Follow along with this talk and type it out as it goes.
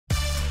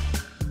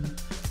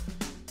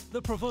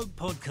The PRovoke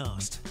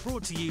Podcast,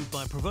 brought to you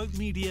by PRovoke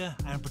Media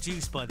and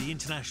produced by the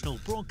international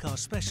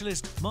broadcast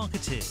specialist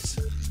Marketeers.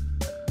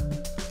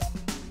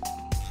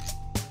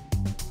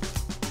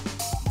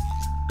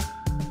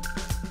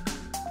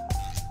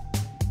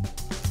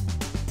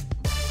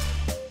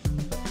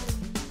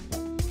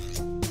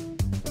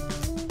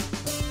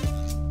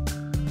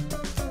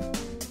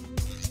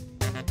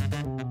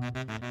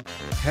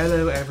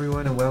 Hello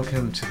everyone and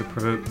welcome to the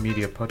PRovoke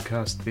Media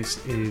Podcast.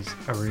 This is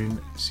Arun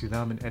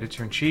Sudhaman,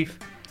 Editor-in-Chief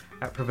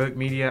at PRovoke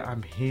Media.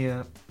 I'm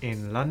here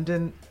in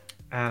London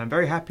and I'm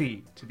very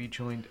happy to be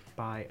joined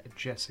by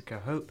Jessica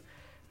Hope,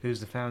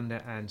 who's the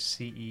founder and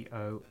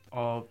CEO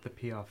of the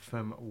PR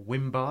firm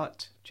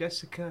Wimbart.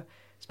 Jessica,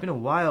 it's been a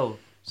while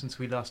since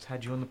we last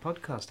had you on the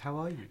podcast. How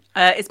are you?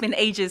 It's been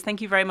ages. Thank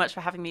you very much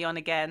for having me on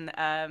again.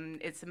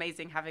 It's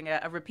amazing having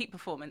a repeat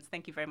performance.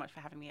 Thank you very much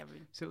for having me,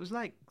 Arun. So it was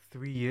like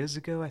 3 years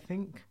ago, I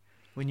think,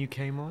 when you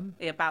came on.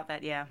 About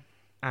that, yeah.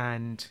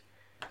 And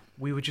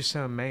we were just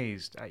so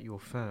amazed at your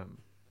firm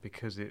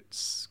because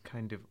it's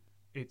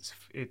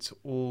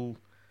all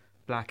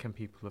black and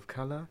people of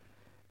color,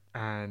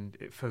 and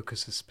it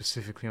focuses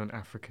specifically on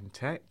African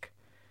tech.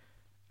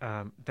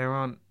 There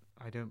aren't,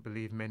 I don't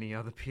believe, many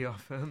other PR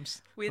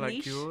firms We're like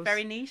niche, yours.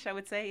 very niche, I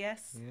would say,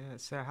 yes. Yeah.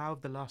 So how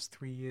have the last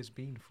 3 years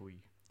been for you?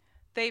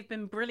 They've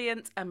been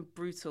brilliant and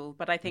brutal,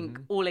 but I think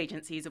all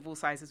agencies of all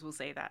sizes will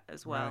say that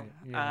as well.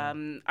 Right, yeah.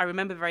 I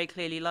remember very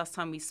clearly last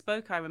time we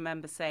spoke, I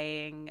remember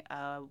saying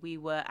we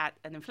were at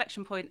an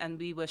inflection point and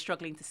we were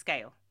struggling to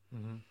scale.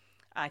 Mm-hmm.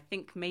 I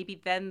think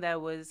maybe then there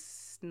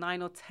was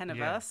 9 or 10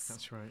 of us.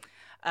 That's right.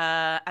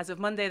 As of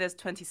Monday, there's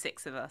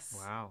 26 of us.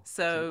 Wow.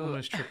 So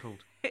almost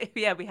tripled.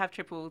 Yeah, we have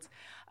tripled,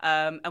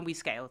 and we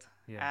scaled.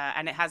 Yeah.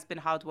 And it has been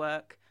hard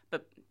work,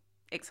 but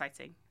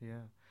exciting.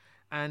 Yeah.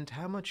 And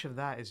how much of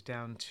that is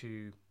down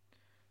to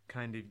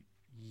kind of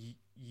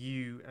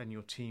you and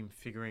your team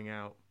figuring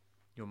out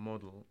your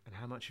model, and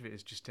how much of it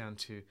is just down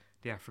to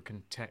the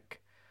African tech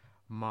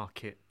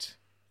market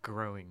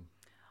growing?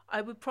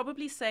 I would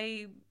probably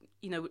say,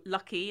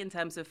 lucky in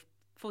terms of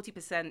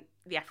 40%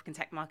 the African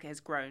tech market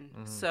has grown.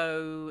 Mm-hmm.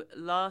 So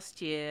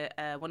last year,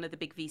 one of the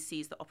big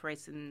VCs that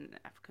operates in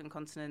the African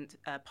continent,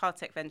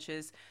 PRovoke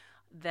Ventures,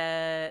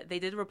 they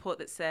did a report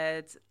that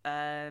said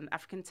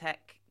African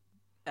tech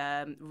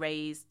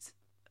raised,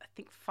 I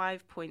think,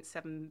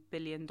 $5.7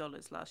 billion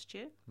last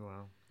year.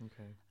 Wow.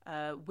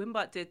 Okay.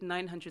 Wimbart did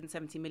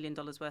 $970 million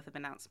worth of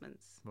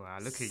announcements. Wow.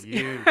 Look at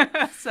you.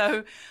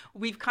 So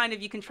we've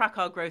you can track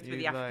our growth with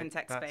the African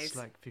tech space. That's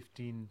like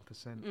 15%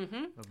 of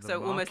the So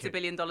market. almost $1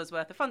 billion worth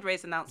of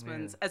fundraise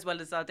announcements, as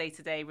well as our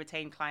day-to-day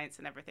retained clients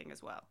and everything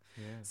as well.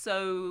 Yeah.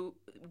 So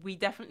we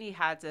definitely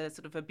had a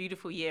sort of a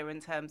beautiful year in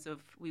terms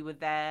of we were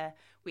there.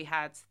 We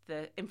had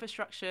the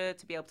infrastructure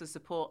to be able to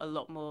support a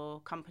lot more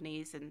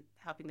companies and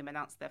helping them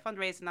announce their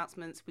fundraise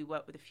announcements. We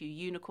worked with a few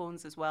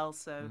unicorns as well,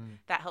 so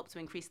that helped to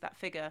increase that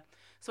figure.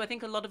 So I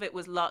think a lot of it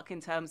was luck in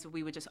terms of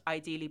we were just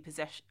ideally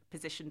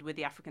positioned with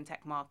the African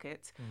tech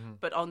market.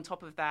 But on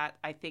top of that,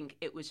 I think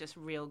it was just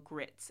real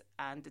grit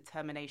and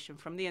determination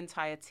from the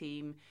entire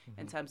team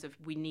in terms of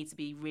we need to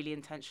be really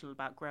intentional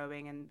about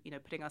growing and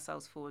putting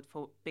ourselves forward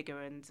for bigger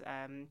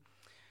and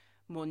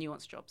more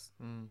nuanced jobs.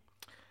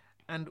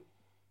 And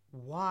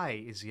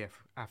why is the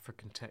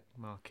African tech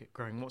market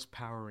growing? What's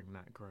powering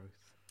that growth?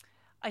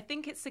 I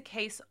think it's a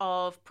case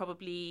of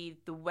probably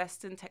the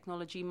Western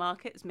technology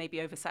market is maybe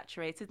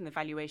oversaturated and the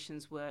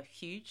valuations were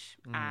huge.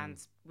 And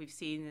we've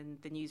seen in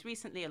the news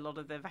recently, a lot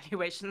of the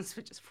valuations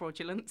were just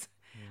fraudulent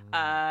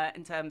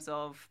in terms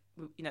of,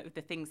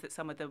 the things that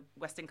some of the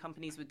Western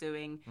companies were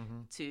doing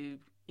to,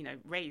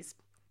 raise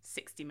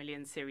 60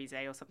 million Series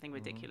A or something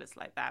ridiculous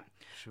like that.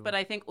 Sure. But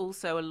I think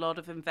also a lot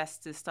of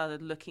investors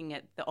started looking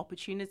at the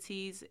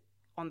opportunities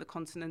on the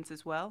continent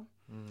as well.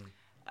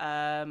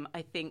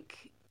 I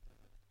think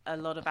a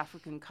lot of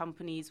African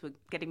companies were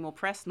getting more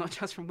press, not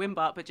just from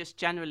Wimbart, but just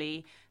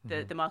generally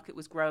the market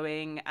was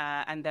growing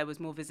and there was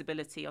more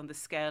visibility on the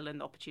scale and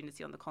the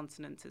opportunity on the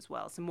continent as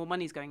well. So more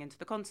money's going into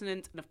the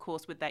continent. And of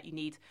course, with that, you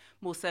need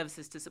more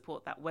services to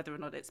support that, whether or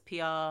not it's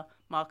PR,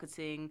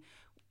 marketing.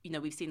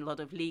 We've seen a lot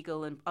of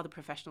legal and other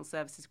professional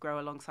services grow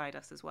alongside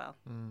us as well.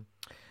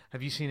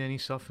 Have you seen any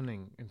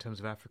softening in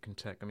terms of African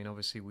tech? I mean,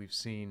 obviously, we've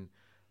seen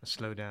a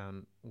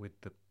slowdown with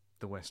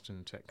the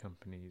Western tech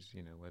companies,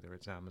 whether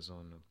it's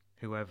Amazon or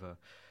whoever.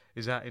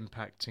 Is that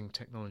impacting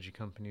technology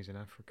companies in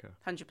Africa?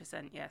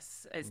 100%,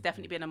 yes. It's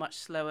definitely been a much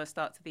slower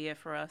start to the year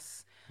for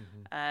us,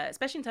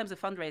 especially in terms of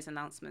fundraise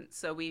announcements.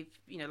 So we've,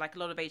 like a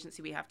lot of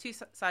agency, we have two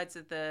sides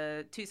of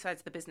the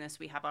business.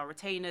 We have our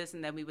retainers,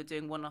 and then we were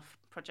doing one-off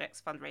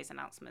projects, fundraise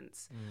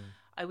announcements.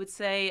 I would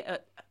say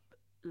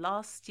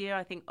last year,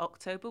 I think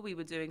October, we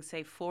were doing,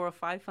 say, 4 or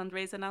 5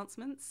 fundraise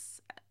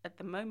announcements. At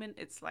the moment,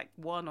 it's like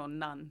 1 or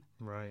none.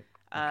 Right.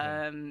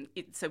 Okay.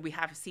 So we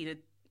have seen a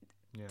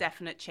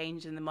definite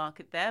change in the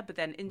market there. But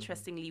then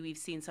interestingly, we've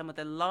seen some of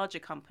the larger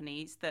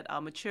companies that are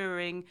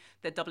maturing,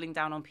 they're doubling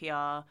down on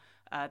PR,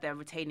 They're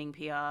retaining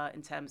PR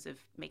in terms of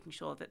making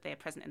sure that they're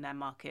present in their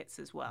markets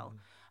as well.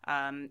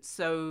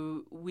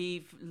 So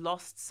we've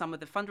lost some of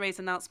the fundraise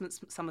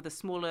announcements, some of the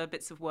smaller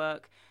bits of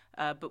work,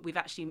 but we've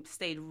actually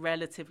stayed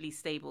relatively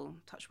stable,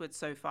 touch wood,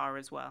 so far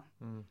as well.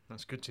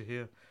 That's good to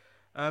hear.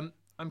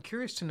 I'm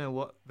curious to know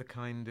what the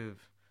kind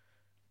of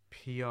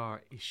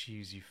PR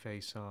issues you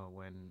face are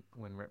when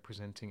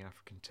representing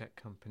African tech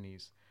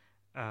companies.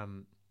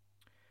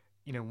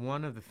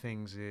 One of the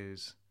things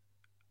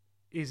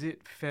is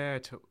it fair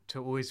to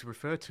always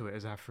refer to it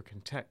as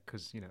African tech?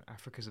 Because,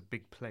 Africa's a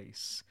big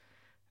place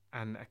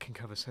and it can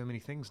cover so many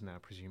things now,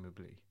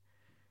 presumably.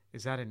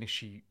 Is that an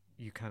issue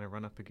you kind of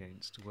run up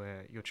against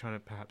where you're trying to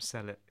perhaps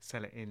sell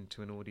it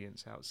into an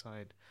audience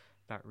outside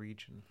that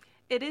region?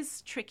 It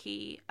is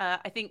tricky.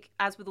 I think,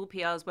 as with all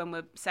PRs, when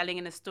we're selling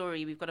in a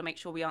story, we've got to make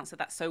sure we answer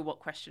that so what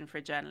question for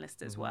a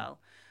journalist as well.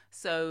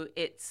 So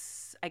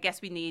I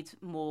guess we need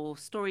more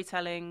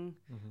storytelling.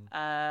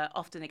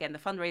 Often, again, the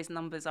fundraise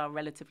numbers are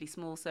relatively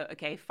small. So,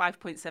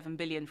 5.7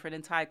 billion for an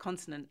entire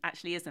continent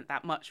actually isn't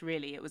that much,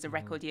 really. It was a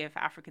record year for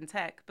African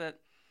tech.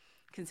 But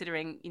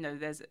considering,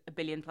 there's 1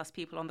 billion plus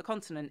people on the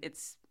continent,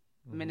 it's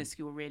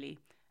minuscule, really.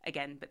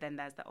 Again, but then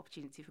there's that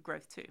opportunity for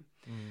growth too.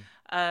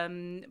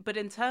 But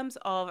in terms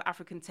of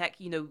African tech,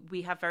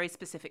 we have very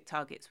specific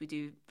targets. We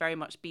do very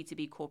much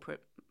B2B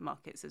corporate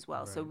markets as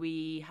well. Right. So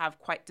we have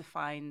quite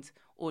defined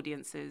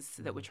audiences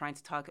that we're trying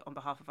to target on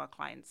behalf of our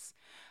clients.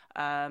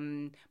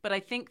 But I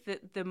think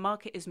that the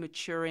market is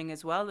maturing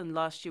as well. And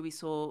last year we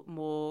saw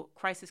more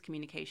crisis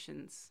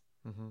communications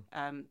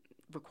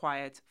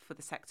required for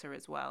the sector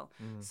as well.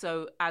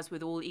 So as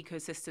with all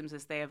ecosystems,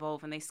 as they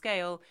evolve and they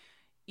scale,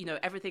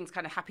 everything's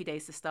kind of happy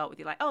days to start with.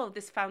 You're like, oh,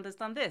 this founder's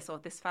done this, or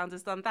this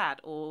founder's done that,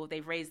 or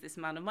they've raised this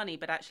amount of money.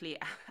 But actually,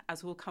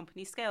 as all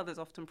companies scale, there's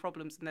often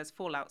problems and there's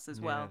fallouts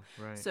as well.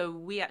 Right. So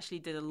we actually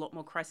did a lot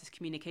more crisis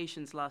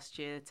communications last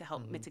year to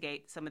help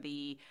mitigate some of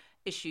the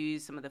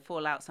issues, some of the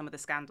fallout, some of the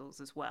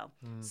scandals as well.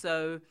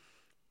 So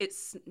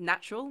it's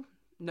natural.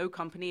 No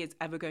company is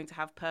ever going to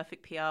have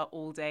perfect PR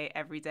all day,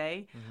 every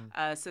day.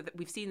 So that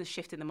we've seen a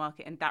shift in the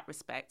market in that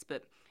respect.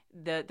 But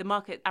the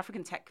market,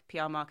 African tech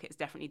PR market, is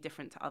definitely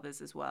different to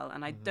others as well.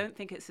 And I don't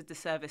think it's a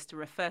disservice to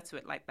refer to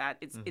it like that.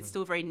 It's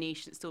still very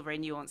niche. It's still very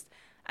nuanced.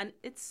 And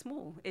it's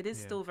small. It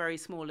is still very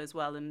small as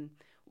well. And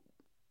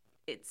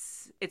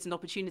it's an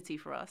opportunity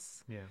for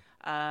us.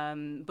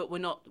 But we're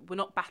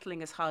not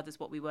battling as hard as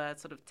what we were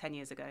sort of 10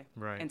 years ago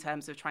in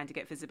terms of trying to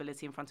get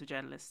visibility in front of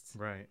journalists.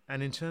 Right.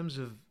 And in terms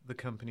of the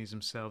companies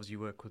themselves, you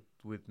work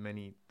with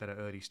many that are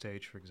early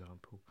stage, for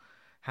example.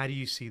 How do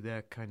you see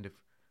their kind of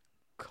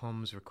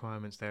comms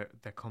requirements, their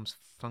comms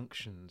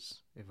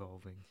functions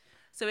evolving?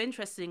 So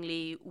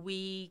interestingly,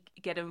 we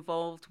get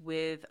involved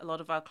with a lot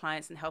of our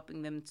clients in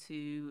helping them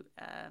to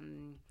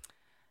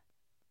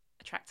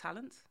attract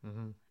talent.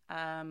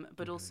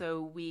 But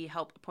also we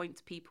help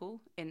appoint people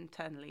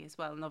internally as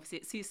well. And obviously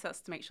it suits us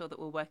to make sure that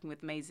we're working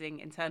with amazing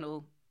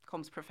internal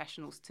comms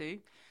professionals too.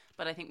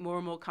 But I think more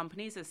and more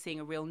companies are seeing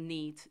a real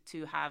need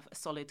to have a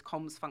solid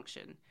comms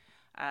function.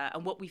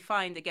 And what we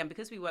find, again,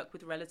 because we work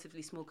with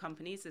relatively small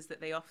companies, is that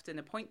they often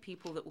appoint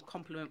people that will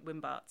complement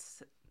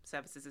Wimbart's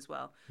services as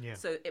well.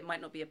 So it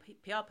might not be a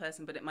PR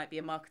person, but it might be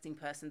a marketing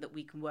person that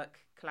we can work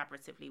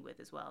collaboratively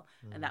with as well.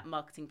 And that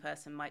marketing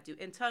person might do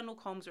internal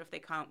comms, or if they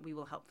can't, we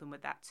will help them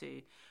with that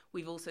too.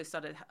 We've also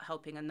started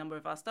helping a number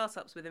of our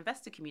startups with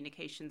investor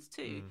communications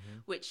too,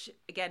 which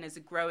again is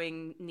a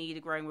growing need,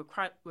 a growing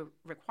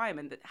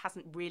requirement that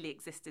hasn't really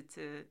existed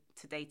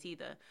to date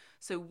either.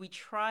 So we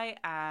try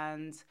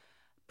and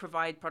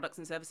provide products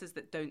and services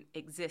that don't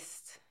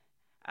exist,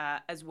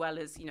 as well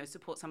as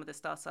support some of the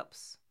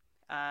startups.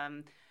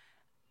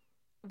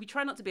 We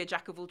try not to be a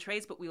jack of all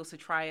trades, but we also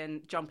try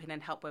and jump in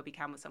and help where we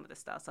can with some of the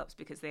startups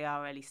because they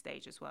are early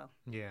stage as well.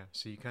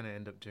 So you kind of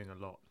end up doing a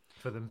lot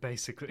for them,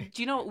 basically.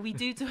 Do you know what? We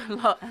do a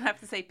lot. And I have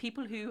to say,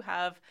 people who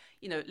have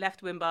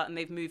left Wimbart and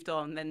they've moved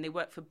on, then they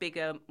work for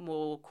bigger,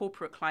 more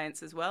corporate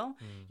clients as well.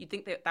 You'd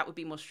think that would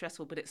be more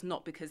stressful, but it's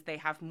not, because they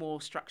have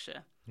more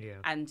structure.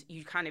 And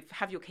you kind of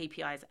have your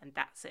KPIs and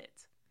that's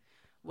it.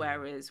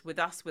 Whereas with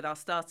us, with our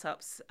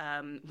startups,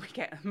 we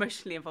get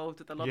emotionally involved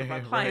with a lot of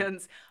our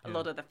clients, a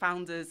lot of the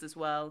founders as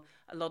well.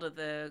 A lot of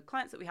the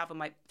clients that we have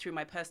through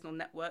my personal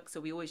network. So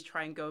we always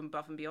try and go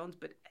above and beyond,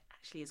 but it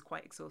actually is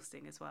quite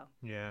exhausting as well.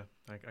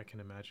 I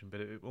can imagine,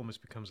 but it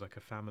almost becomes like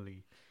a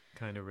family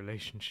kind of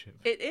relationship.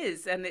 It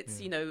is, and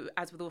it's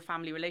as with all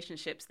family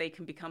relationships, they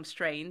can become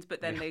strained, but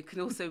then they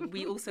can also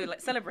we also like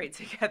celebrate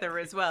together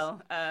as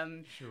well.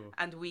 And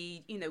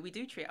we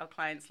do treat our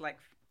clients like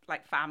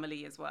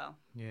family as well.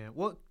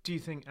 What do you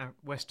think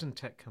Western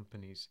tech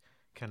companies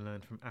can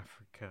learn from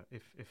Africa,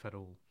 if at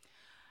all?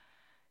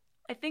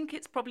 I think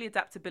it's probably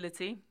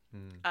adaptability.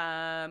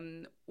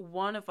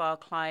 One of our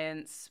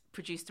clients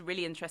produced a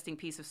really interesting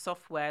piece of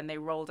software, and they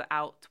rolled it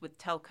out with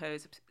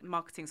telcos,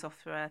 marketing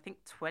software, I think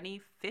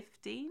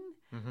 2015.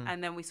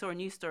 And then we saw a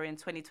news story in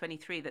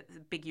 2023 that the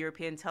big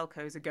European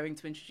telcos are going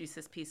to introduce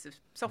this piece of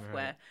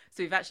software.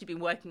 So we've actually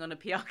been working on a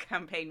PR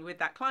campaign with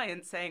that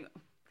client saying,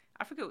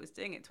 Africa was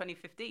doing it in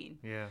 2015.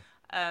 Yeah.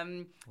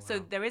 So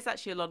there is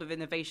actually a lot of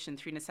innovation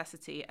through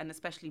necessity, and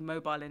especially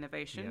mobile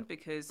innovation,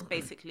 because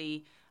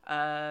basically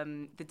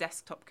the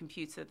desktop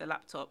computer, the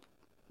laptop,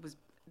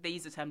 they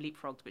use the term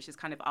leapfrogged, which is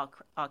kind of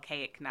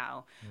archaic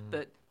now,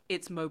 but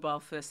it's mobile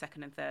first,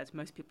 second, and third.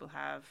 Most people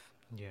have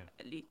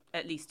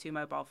at least 2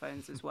 mobile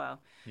phones as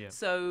well.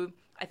 So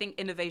I think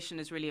innovation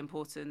is really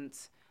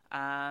important.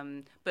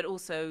 But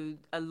also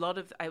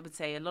I would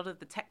say a lot of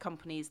the tech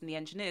companies and the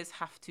engineers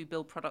have to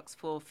build products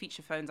for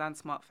feature phones and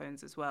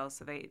smartphones as well.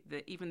 So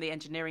even the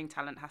engineering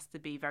talent has to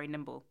be very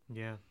nimble.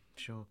 Yeah,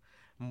 sure.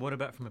 And what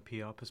about from a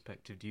PR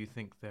perspective? Do you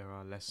think there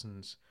are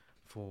lessons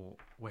for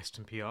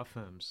Western PR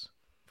firms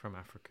from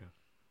Africa?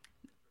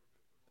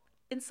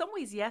 In some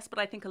ways, yes, but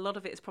I think a lot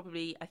of it is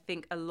probably,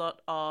 a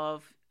lot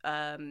of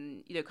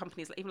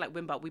companies even like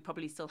Wimbart, we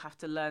probably still have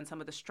to learn some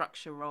of the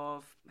structure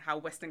of how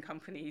Western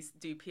companies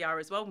do PR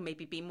as well,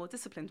 maybe be more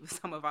disciplined with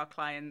some of our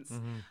clients,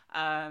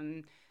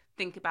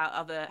 think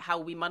about how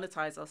we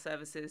monetize our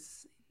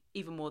services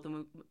even more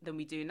than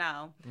we do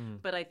now.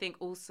 But I think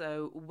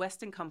also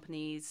Western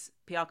companies,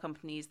 PR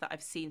companies that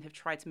I've seen have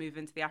tried to move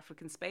into the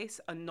African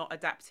space are not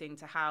adapting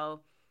to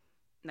how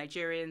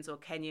Nigerians or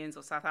Kenyans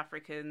or South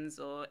Africans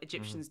or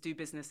Egyptians do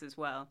business as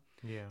well.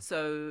 Yeah.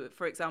 So,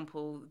 for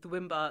example, the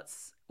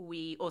Wimbarts,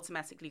 we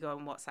automatically go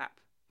on WhatsApp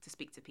to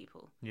speak to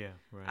people. Yeah,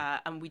 right.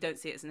 And we don't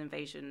see it as an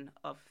invasion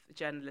of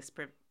journalist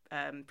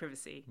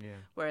privacy. Yeah.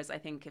 Whereas I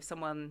think if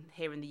someone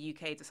here in the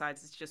UK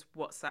decides to just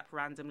WhatsApp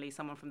randomly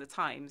someone from the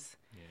Times,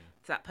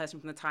 that person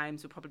from the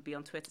Times will probably be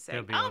on Twitter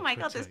saying, "Oh my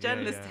God, there's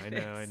journalists doing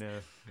this." I know.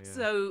 Yeah.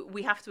 So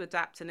we have to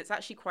adapt, and it's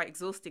actually quite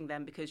exhausting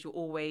then, because you're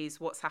always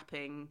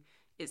WhatsApping.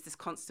 It's this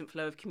constant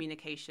flow of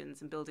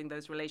communications and building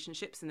those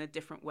relationships in a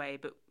different way,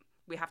 but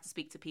we have to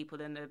speak to people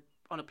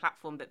on a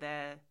platform that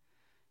they're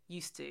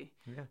used to.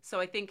 Yeah. So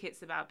I think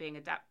it's about being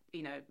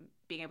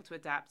able to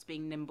adapt,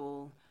 being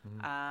nimble,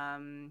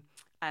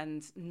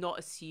 and not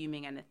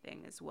assuming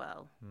anything as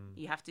well.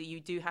 You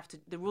do have to.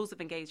 The rules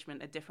of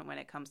engagement are different when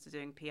it comes to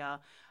doing PR,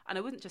 and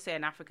I wouldn't just say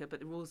in Africa, but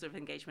the rules of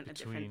engagement are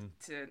different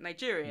to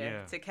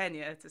Nigeria, to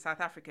Kenya, to South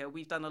Africa.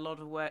 We've done a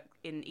lot of work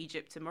in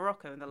Egypt and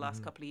Morocco in the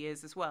last couple of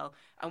years as well,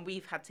 and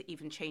we've had to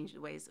even change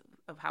the ways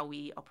of how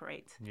we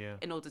operate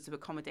in order to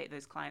accommodate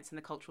those clients and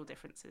the cultural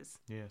differences.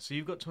 Yeah. So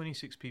you've got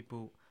 26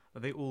 people. Are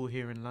they all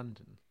here in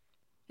London?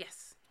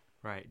 Yes.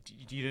 Right.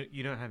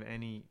 You don't have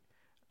any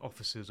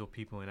officers or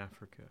people in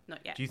Africa? Not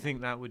yet. Do you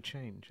think that would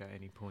change at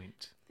any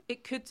point?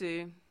 It could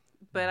do,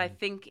 but I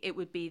think it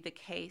would be the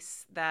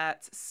case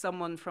that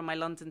someone from my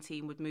London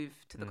team would move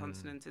to the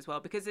continent as well,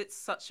 because it's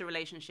such a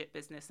relationship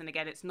business. And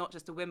again, it's not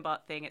just a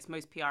Wimbart thing, it's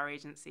most PR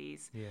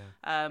agencies.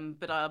 Yeah.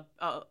 But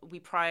we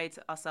pride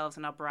ourselves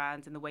in our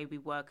brand and the way we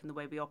work and the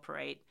way we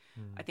operate.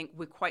 I think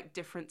we're quite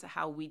different to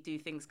how we do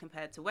things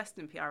compared to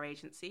Western PR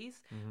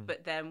agencies.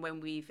 But then when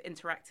we've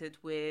interacted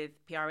with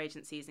PR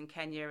agencies in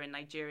Kenya and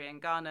Nigeria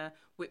and Ghana,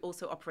 we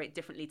also operate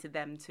differently to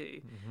them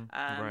too.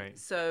 Right.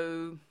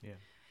 So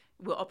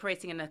we're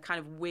operating in a kind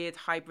of weird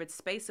hybrid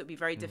space. So it'd be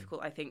very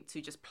difficult, I think,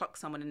 to just pluck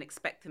someone and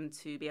expect them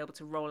to be able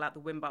to roll out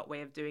the Wimbart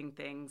way of doing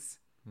things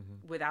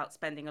without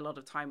spending a lot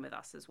of time with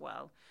us as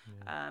well.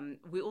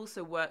 We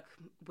also work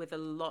with a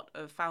lot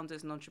of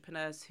founders and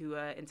entrepreneurs who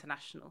are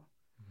international.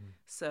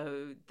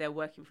 So they're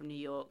working from New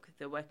York,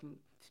 they're working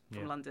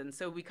from London.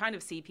 So we kind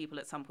of see people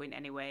at some point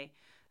anyway.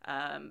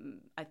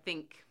 I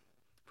think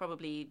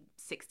probably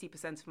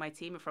 60% of my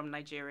team are from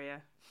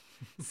Nigeria.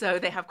 So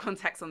they have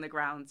contacts on the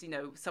ground.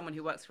 Someone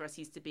who works for us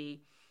used to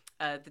be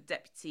the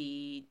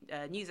deputy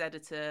news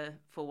editor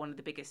for one of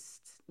the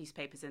biggest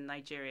newspapers in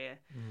Nigeria.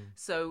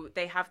 So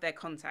they have their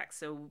contacts.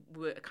 So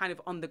we're kind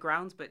of on the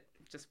ground, but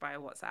just via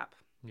WhatsApp.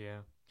 Yeah.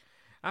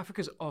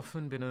 Africa's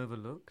often been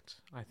overlooked,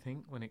 I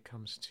think, when it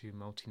comes to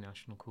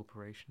multinational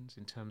corporations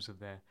in terms of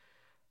their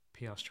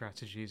PR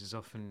strategies. Is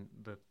often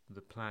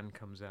the plan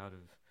comes out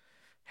of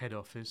head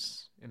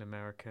office in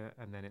America,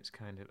 and then it's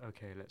kind of,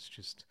 okay, let's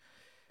just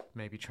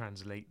maybe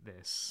translate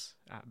this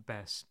at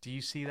best. Do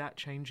you see that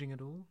changing at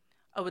all?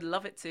 I would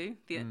love it to.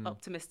 The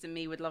optimist in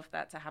me would love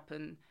that to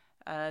happen.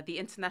 The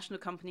international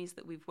companies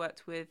that we've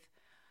worked with,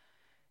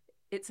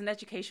 it's an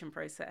education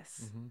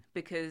process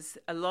because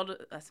a lot of,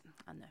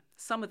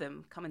 some of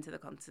them come into the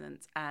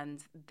continent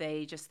and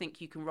they just think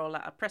you can roll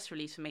out a press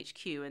release from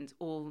HQ and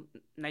all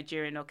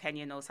Nigerian or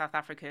Kenyan or South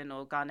African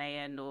or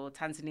Ghanaian or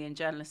Tanzanian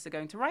journalists are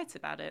going to write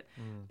about it.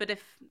 But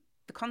if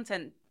the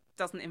content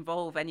doesn't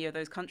involve any of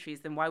those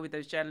countries, then why would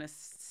those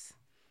journalists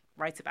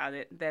write about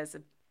it? There's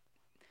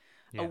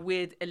a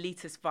weird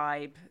elitist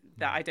vibe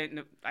that I don't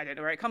know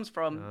where it comes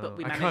from,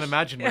 but I can't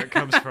imagine where it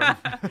comes from.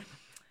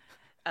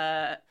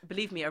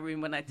 Believe me,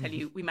 Arun, when I tell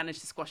you, we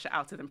managed to squash it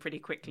out of them pretty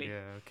quickly.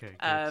 Yeah, okay.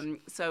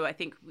 Good. So I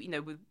think,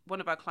 with one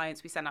of our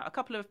clients, we sent out a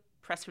couple of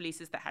press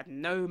releases that had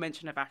no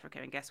mention of Africa,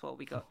 and guess what?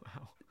 We got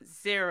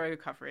zero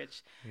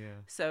coverage. Yeah.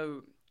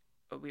 So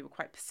we were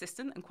quite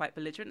persistent and quite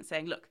belligerent and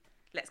saying, look,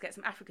 let's get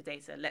some Africa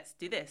data. Let's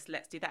do this.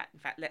 Let's do that. In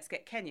fact, let's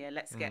get Kenya.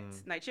 Let's get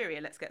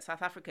Nigeria. Let's get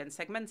South Africa and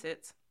segment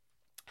it.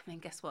 And then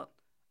guess what?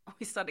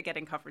 We started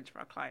getting coverage for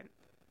our client.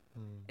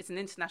 It's an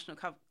international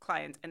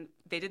client, and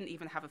they didn't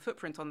even have a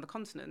footprint on the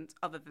continent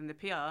other than the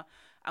PR,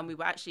 and we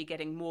were actually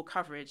getting more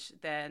coverage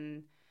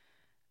than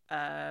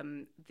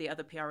the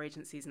other PR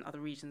agencies in other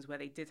regions where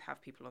they did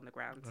have people on the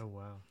ground. Oh,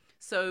 wow.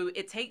 So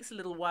it takes a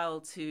little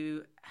while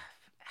to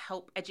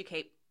help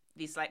educate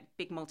these like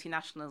big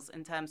multinationals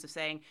in terms of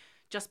saying,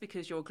 just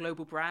because you're a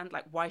global brand,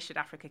 like why should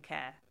Africa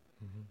care?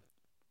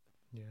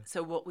 Yeah.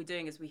 So what we're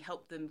doing is we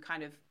help them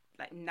kind of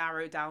like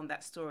narrow down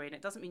that story, and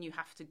it doesn't mean you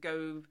have to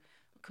go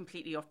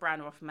completely off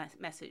brand or off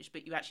message,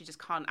 but you actually just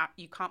can't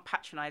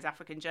patronize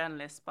African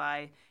journalists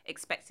by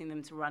expecting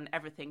them to run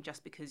everything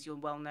just because you're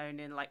well known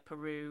in like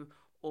Peru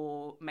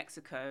or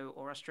Mexico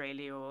or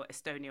Australia or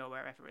Estonia or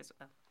wherever as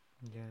well.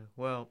 Yeah,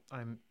 well,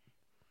 I'm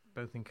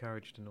both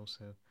encouraged and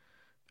also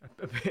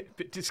a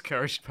bit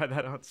discouraged by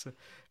that answer,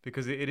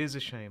 because it is a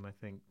shame, I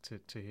think,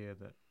 to hear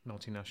that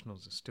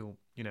multinationals are still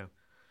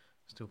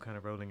kind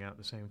of rolling out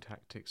the same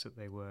tactics that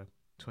they were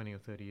 20 or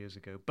 30 years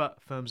ago.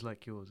 But firms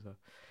like yours are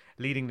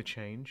leading the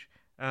change.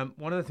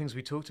 One of the things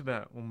we talked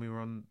about when we were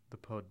on the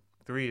pod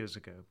 3 years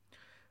ago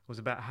was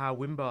about how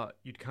Wimbart,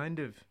 you'd kind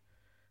of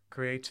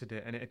created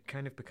it and it had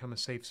kind of become a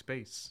safe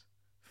space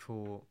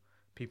for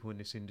people in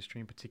this industry,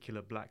 in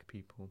particular black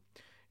people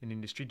in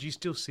industry. Do you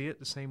still see it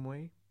the same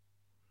way?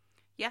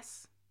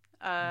 Yes.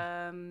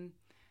 And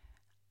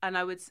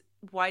I would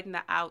widen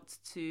that out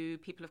to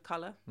people of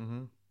color.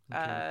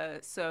 Okay.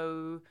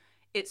 So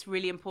it's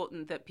really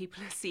important that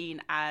people are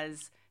seen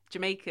as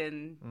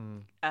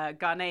Jamaican,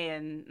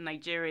 Ghanaian,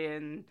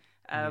 Nigerian.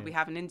 We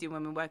have an Indian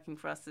woman working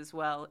for us as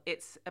well.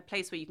 It's a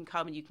place where you can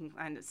come and you can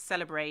kind of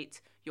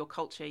celebrate your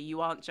culture.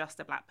 You aren't just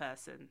a black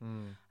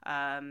person.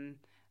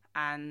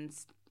 And,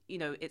 you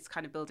know, it's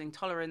kind of building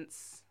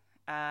tolerance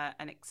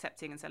and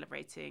accepting and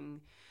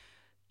celebrating,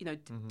 you know,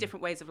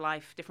 different ways of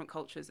life, different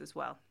cultures as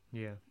well.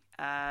 Yeah.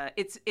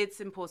 It's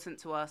important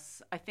to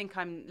us. I think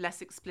I'm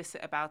less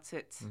explicit about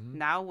it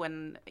now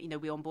when, you know,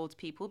 we onboard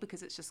people,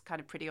 because it's just kind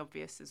of pretty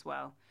obvious as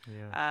well.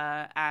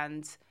 Yeah.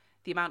 And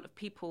the amount of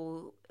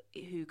people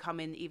who come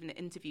in even at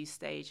interview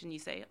stage and you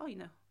say, oh, you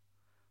know,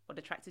 what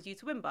attracted you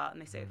to Wimbart?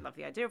 And they say, I love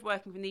the idea of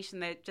working with niche.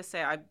 And they just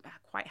say, I'm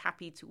quite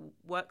happy to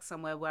work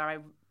somewhere where I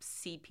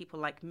see people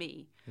like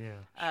me. Yeah.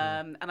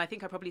 Sure. And I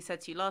think I probably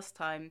said to you last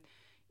time,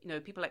 you know,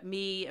 people like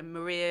me and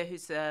Maria,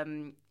 who's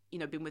you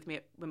know, been with me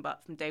at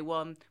Wimbart from day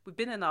one. We've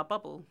been in our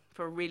bubble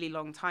for a really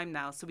long time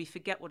now, so we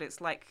forget what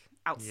it's like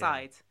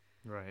outside.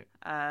 Yeah. Right.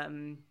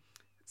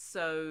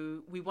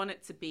 So we want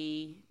it to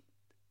be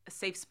a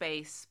safe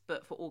space,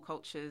 but for all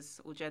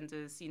cultures, all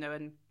genders, you know.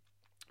 And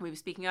we were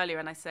speaking earlier,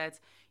 and I said,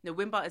 you know,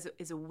 Wimbart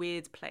is a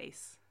weird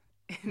place.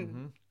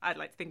 I'd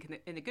like to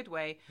think in a good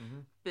way,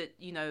 but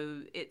you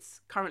know, it's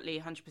currently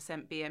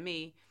 100%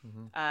 BME,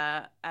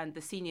 and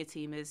the senior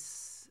team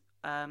is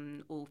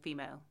all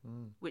female,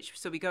 which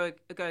so we go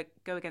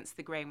against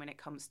the grain when it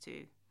comes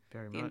to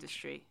the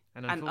industry,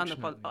 and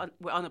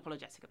we're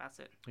unapologetic about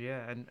it.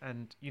 Yeah,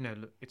 and you know,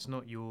 look, it's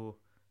not your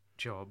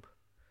job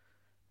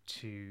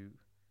to, you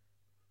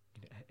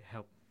know,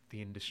 help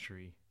the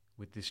industry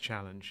with this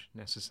challenge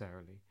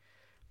necessarily,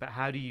 but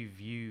how do you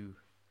view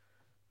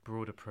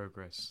broader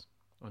progress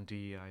on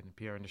DEI in the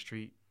PR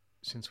industry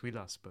since we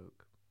last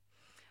spoke?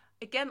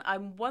 Again,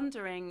 I'm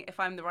wondering if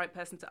I'm the right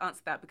person to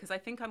answer that, because I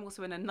think I'm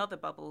also in another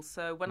bubble.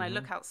 So when I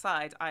look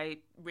outside, I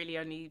really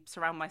only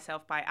surround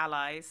myself by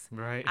allies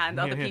and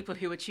other people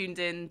who are tuned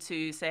in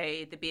to,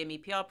 say, the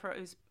BME PR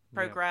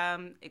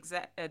program, the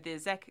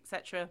exec,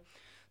 etc.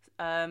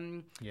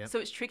 So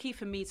it's tricky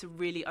for me to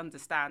really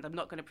understand. I'm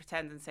not going to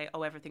pretend and say,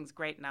 oh, everything's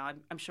great now.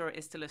 I'm sure it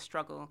is still a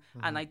struggle.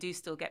 And I do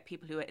still get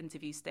people who are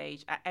interview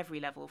stage at every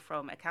level,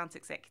 from account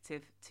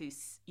executive to,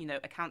 you know,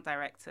 account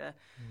director,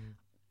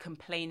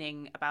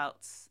 complaining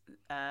about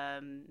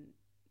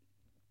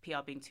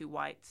PR being too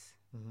white,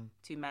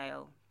 too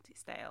male, too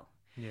stale.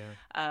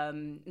 Yeah.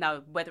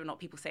 Now, whether or not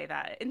people say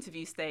that at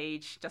interview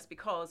stage just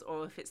because,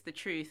 or if it's the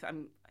truth,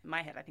 in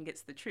my head, I think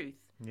it's the truth.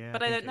 Yeah,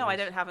 but I don't know. I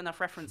don't have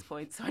enough reference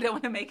points, so I don't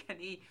want to make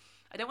any.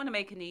 I don't want to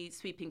make any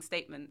sweeping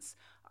statements.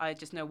 I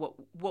just know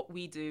what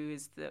we do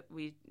is that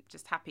we're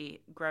just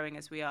happy growing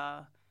as we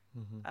are.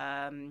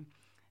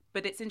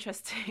 But it's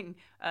interesting.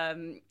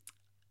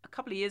 A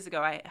couple of years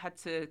ago, I had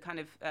to kind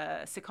of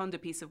second a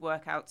piece of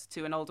work out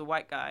to an older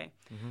white guy,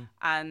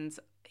 and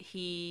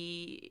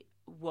he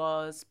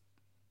was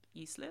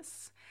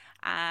useless.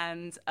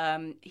 And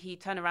he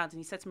turned around and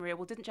he said to Maria,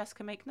 well, didn't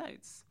Jessica make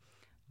notes?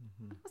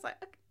 I was like,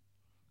 okay.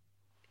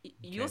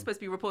 You're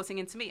supposed to be reporting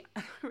into me.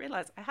 I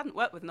realized I hadn't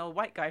worked with an old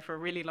white guy for a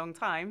really long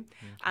time,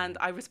 and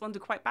I responded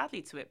quite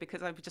badly to it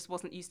because I just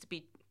wasn't used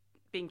to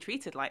being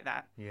treated like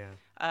that. Yeah.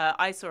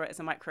 I saw it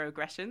as a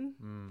microaggression.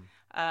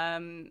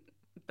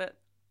 But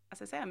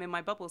as I say, I'm in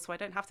my bubble, so I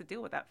don't have to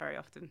deal with that very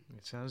often.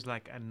 It sounds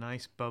like a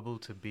nice bubble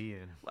to be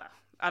in. Well,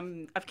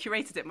 I've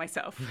curated it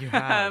myself. You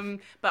have.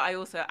 But I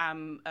also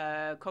am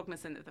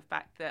cognizant of the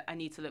fact that I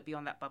need to look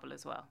beyond that bubble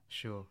as well.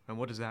 Sure. And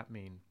what does that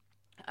mean?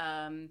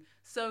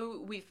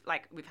 So we've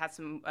had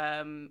some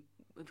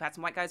we've had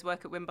some white guys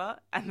work at Wimbart,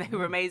 and they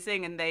were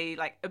amazing, and they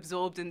like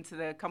absorbed into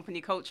the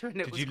company culture, and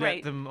it was great. Did you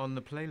let them on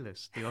the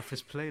playlist, the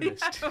office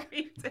playlist? Yeah,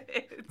 we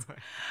did.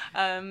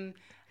 Right.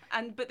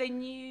 But they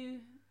knew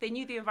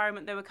the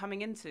environment they were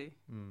coming into.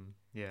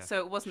 Yeah. So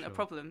it wasn't a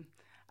problem.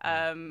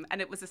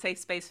 And it was a safe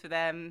space for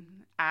them.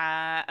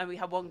 And we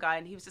had one guy,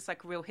 and he was just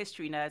like a real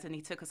history nerd, and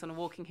he took us on a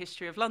walking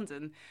history of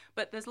London.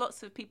 But there's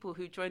lots of people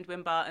who joined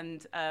Wimbart,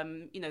 and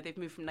they've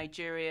moved from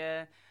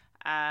Nigeria,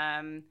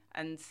 and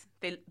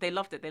they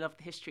loved it. They loved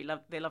the history.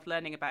 They loved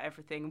learning about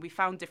everything. And we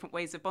found different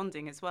ways of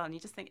bonding as well. And you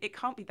just think it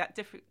can't be that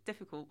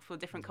difficult for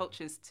different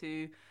cultures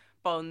to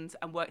bond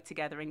and work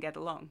together and get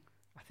along.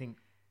 I think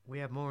we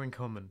have more in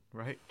common,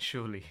 right?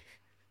 Surely,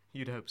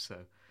 you'd hope so.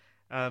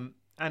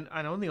 And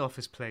on the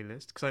office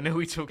playlist, because I know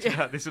we talked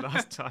about this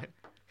last time,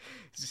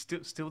 is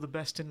it still the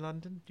best in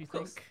London, do you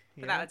think? Of course,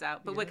 without a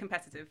doubt. But we're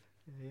competitive.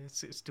 Yeah,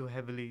 it's still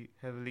heavily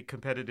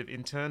competitive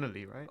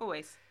internally, right?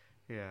 Always.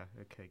 Yeah,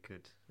 okay,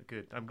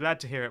 good. I'm glad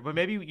to hear it. Well,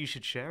 maybe you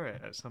should share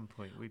it at some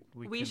point.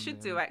 We should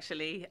do,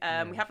 actually.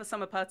 We have a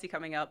summer party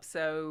coming up,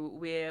 so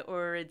we're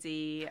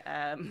already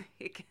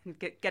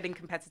getting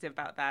competitive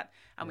about that,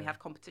 and we have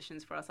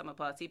competitions for our summer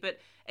party. But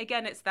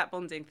again, it's that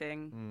bonding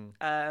thing.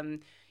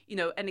 And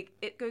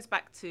it goes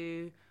back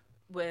to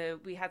where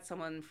we had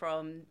someone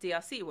from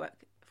DRC work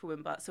for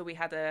Wimbart, so we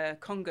had a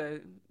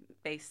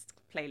Congo-based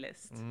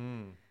playlist.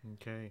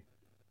 Okay,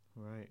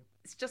 right.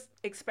 It's just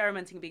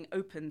experimenting, being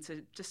open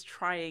to just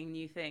trying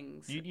new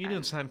things. You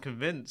don't sound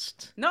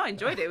convinced. No, I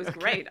enjoyed it. It was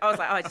great. I was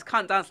like, I just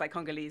can't dance like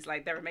Congolese.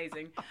 Like, they're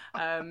amazing.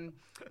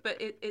 But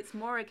it's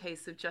more a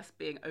case of just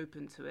being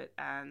open to it,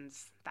 and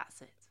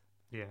that's it.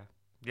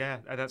 Yeah,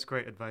 that's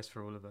great advice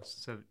for all of us.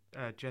 So,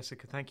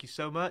 Jessica, thank you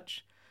so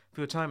much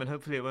for your time, and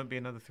hopefully it won't be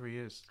another 3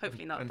 years.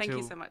 Hopefully not. Thank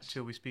you so much.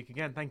 Until we speak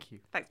again. Thank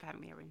you. Thanks for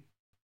having me, Arun.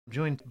 I'm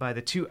joined by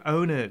the two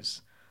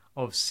owners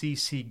of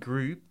CC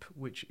Group,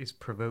 which is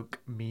PRovoke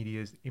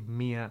Media's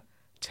EMEA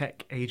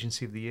Tech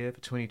Agency of the Year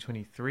for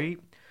 2023. We've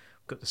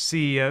got the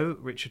CEO,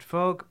 Richard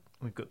Fogg.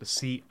 We've got the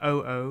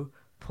COO,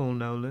 Paul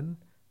Nolan.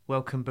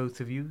 Welcome, both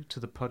of you,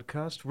 to the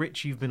podcast.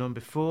 Rich, you've been on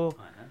before.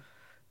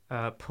 I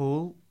have.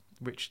 Paul,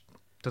 Rich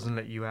doesn't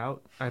let you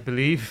out, I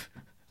believe,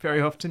 very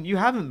often. You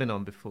haven't been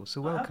on before,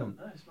 so welcome.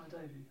 No, it's my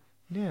debut.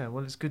 Yeah,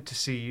 well, it's good to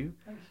see you.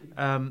 Thank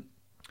you.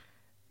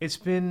 It's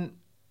been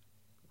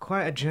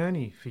quite a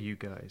journey for you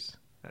guys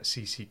at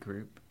CC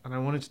Group, and I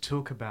wanted to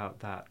talk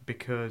about that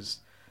because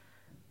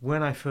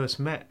when I first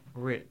met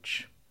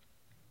Rich,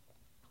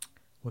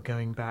 we're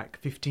going back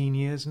 15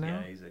 years now.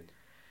 Yeah, easy.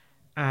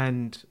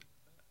 And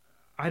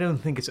I don't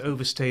think it's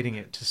overstating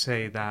it to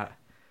say that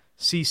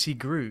CC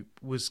Group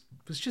was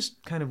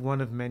just kind of one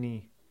of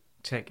many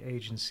tech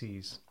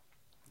agencies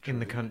in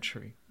the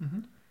country.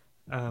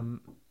 Mm-hmm.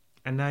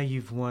 And now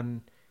you've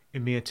won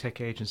EMEA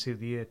Tech Agency of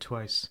the Year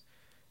twice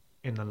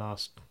in the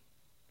last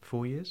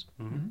 4 years.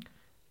 Mm-hmm.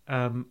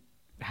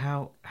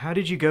 How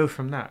did you go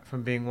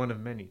from being one of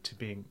many to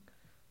being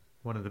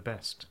one of the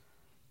best?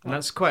 And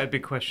that's quite a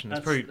big question.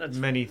 There's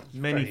probably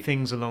many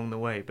things along the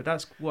way, but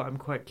that's what I'm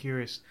quite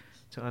curious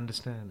to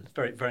understand. It's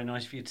very, very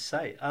nice for you to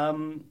say.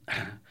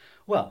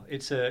 Well,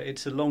 it's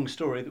a long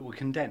story that we'll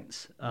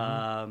condense.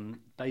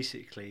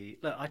 Basically,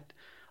 look,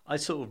 I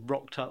sort of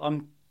rocked up.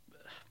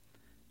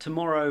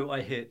 Tomorrow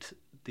I hit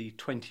the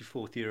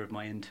 24th year of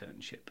my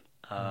internship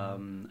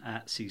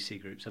at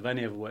CC Group. So I've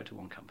only ever worked at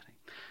one company.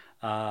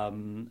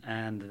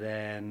 And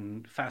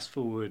then fast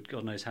forward,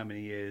 God knows how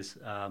many years,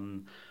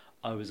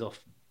 I was off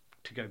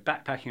to go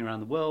backpacking around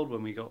the world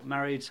when we got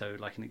married, so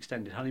like an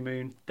extended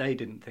honeymoon. They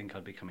didn't think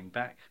I'd be coming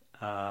back,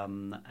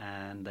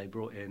 and they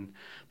brought in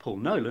Paul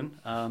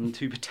Nolan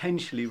to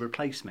potentially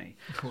replace me.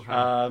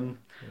 Wow.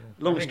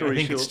 Long story I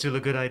think short, it's still a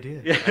good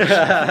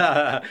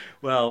idea.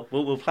 Well,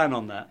 we'll plan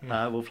on that.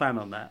 We'll plan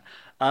on that.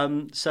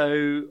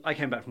 So I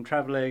came back from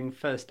travelling.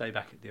 First day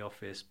back at the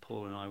office,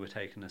 Paul and I were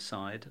taken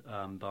aside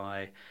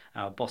by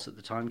our boss at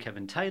the time,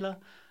 Kevin Taylor,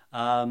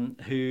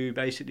 who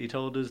basically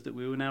told us that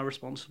we were now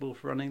responsible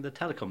for running the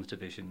telecoms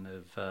division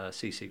of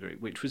CC Group,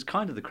 which was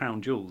kind of the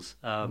crown jewels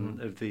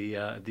of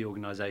the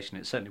organisation.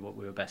 It's certainly what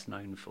we were best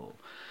known for.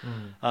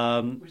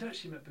 We'd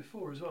actually met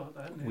before as well,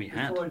 hadn't we?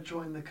 Had. Before I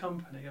joined the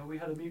company, we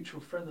had a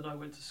mutual friend that I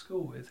went to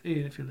school with.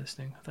 Ian, if you're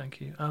listening,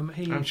 thank you.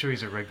 I'm sure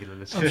he's a regular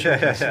listener. I'm sure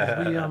he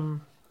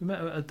listens. We met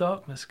at a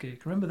Darkness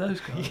gig. Remember those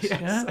guys? Yes,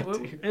 yeah,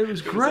 well, it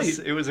was great.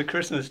 It was a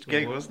Christmas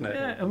gig, wasn't it?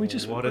 Yeah, and we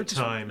just went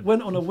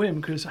on a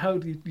whim because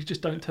you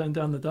just don't turn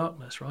down the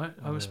Darkness, right?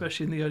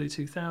 Especially in the early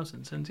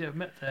 2000s, and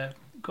met there,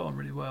 got on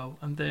really well,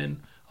 and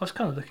then I was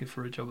kind of looking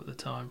for a job at the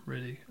time,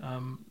 really,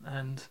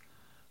 and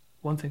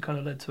one thing kind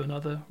of led to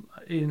another.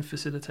 Ian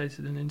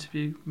facilitated an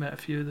interview, met a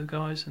few of the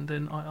guys, and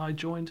then I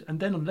joined, and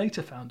then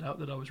later found out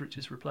that I was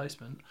Rich's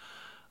replacement.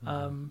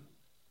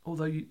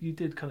 Although you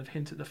did kind of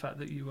hint at the fact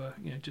that you were,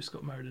 just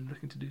got married and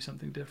looking to do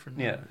something different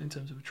in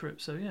terms of a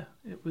trip. So yeah,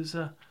 it was.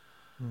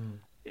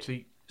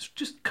 It's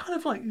just kind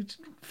of like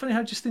funny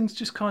how things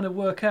just kind of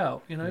work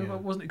out. I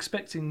wasn't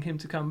expecting him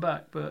to come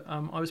back, but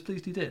I was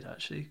pleased he did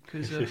actually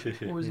because I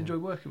always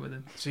enjoyed working with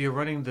him. So you're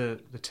running the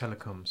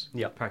telecoms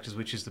practice,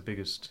 which is the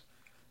biggest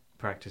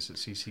practice at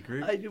CC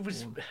Group? It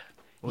was.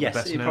 Or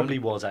yes, it known? probably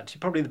was actually.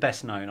 Probably the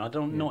best known.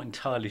 Not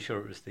entirely sure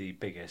it was the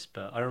biggest,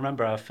 but I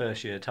remember our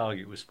first year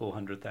target was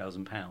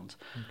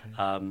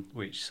 £400,000,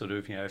 which sort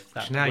of, if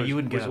that now was, you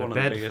wouldn't was get out one of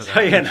of the bed biggest.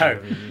 for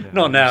that.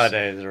 Not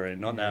nowadays, Arun,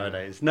 not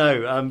nowadays.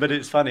 No, but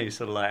it's funny,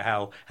 sort of like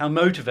how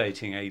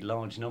motivating a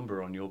large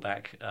number on your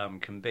back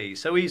can be.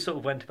 So we sort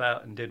of went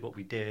about and did what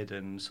we did,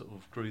 and sort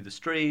of grew the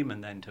stream,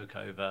 and then took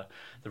over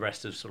the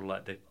rest of sort of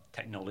like the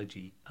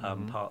technology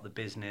part of the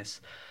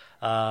business.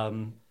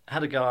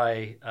 Had a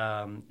guy,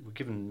 we're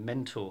given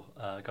mentor,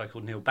 a guy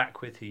called Neil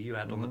Backwith, who you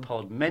had on the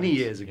pod many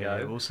years ago.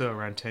 Yeah, also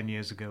around 10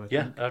 years ago, I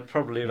think. Yeah,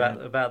 probably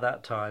about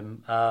that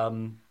time.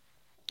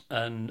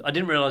 And I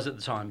didn't realise at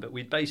the time, but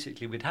we'd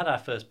had our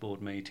first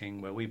board meeting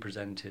where we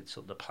presented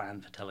sort of the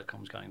plan for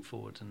telecoms going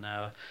forward. And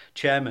our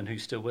chairman,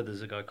 who's still with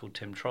us, a guy called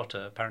Tim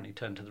Trotter, apparently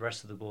turned to the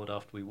rest of the board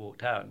after we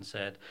walked out and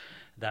said,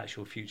 "That's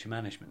your future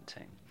management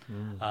team.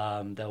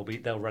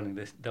 They'll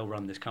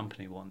run this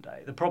company one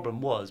day." The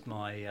problem was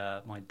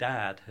my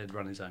dad had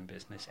run his own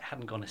business. It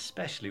hadn't gone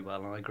especially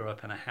well, and I grew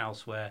up in a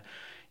house where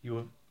you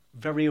were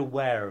very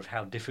aware of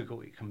how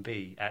difficult it can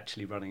be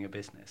actually running a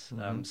business.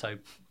 So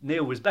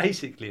Neil was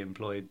basically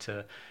employed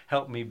to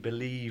help me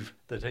believe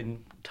that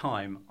in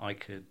time I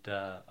could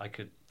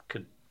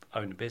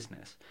own a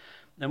business.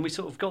 And we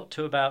sort of got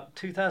to about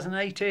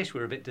 2008-ish. We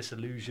were a bit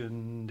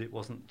disillusioned. It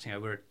wasn't,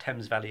 we're a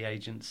Thames Valley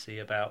agency,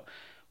 about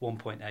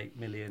 1.8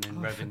 million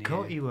in revenue. I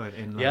forgot you weren't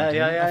in London.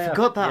 Yeah. I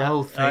forgot that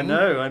whole thing. I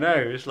know.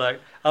 It's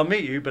like, I'll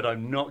meet you, but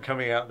I'm not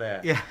coming out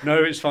there. Yeah.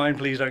 No, it's fine.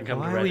 Please don't come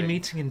to Why Reading. are we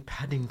meeting in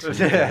Paddington?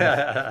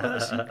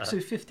 So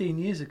 15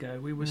 years ago,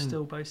 we were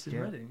still based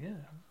in Reading,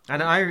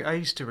 And I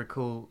used to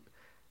recall,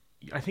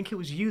 I think it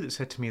was you that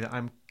said to me that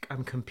I'm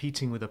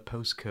competing with a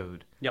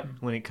postcode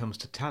when it comes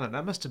to talent.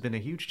 That must have been a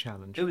huge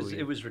challenge for you.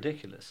 It was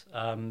ridiculous.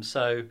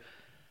 So,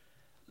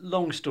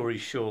 long story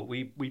short,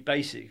 we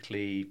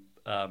basically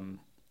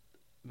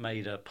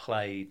made a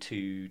play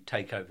to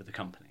take over the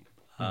company.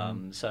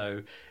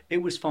 So it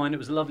was fine. It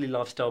was a lovely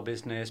lifestyle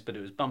business, but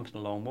it was bumping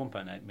along,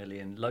 1.8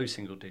 million, low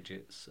single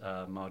digits,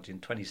 margin,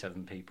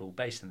 27 people,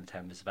 based in the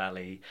Thames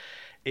Valley.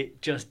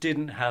 It just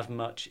didn't have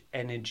much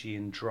energy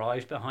and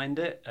drive behind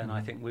it, and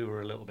I think we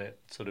were a little bit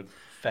sort of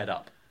fed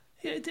up.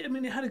 Yeah, it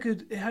had a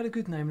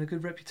good name and a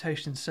good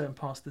reputation in certain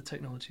parts of the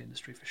technology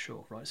industry for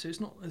sure, right? So it's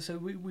not. So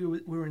we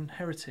were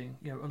inheriting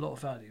a lot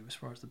of value as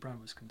far as the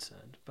brand was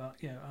concerned. But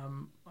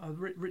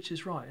Rich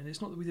is right, and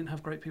it's not that we didn't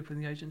have great people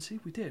in the agency.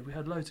 We did. We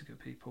had loads of good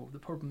people. The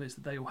problem is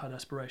that they all had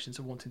aspirations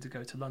of wanting to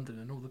go to London,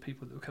 and all the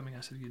people that were coming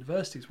out of the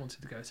universities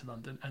wanted to go to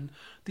London, and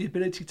the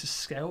ability to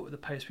scale at the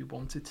pace we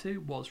wanted to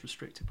was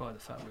restricted by the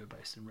fact we were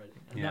based in Reading,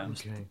 and that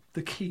was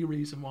the key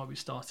reason why we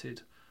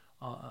started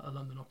a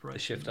London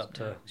operation. Shift up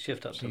to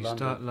you London.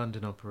 Start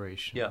London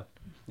operation. Yeah.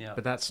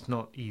 But that's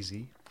not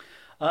easy.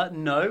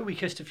 No, we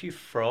kissed a few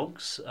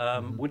frogs.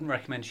 Wouldn't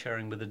recommend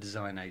sharing with a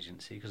design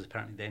agency because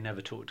apparently they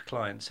never talk to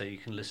clients, so you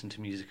can listen to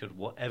music at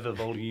whatever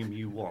volume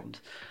you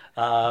want.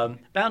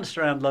 Bounced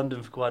around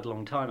London for quite a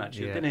long time,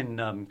 actually. I've been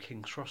in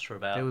King's Cross for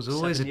about 7 years. There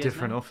was always a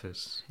different now.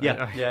 office.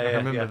 I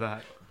remember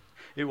that.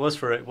 It was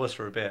for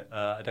a bit.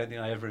 I don't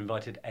think I ever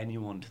invited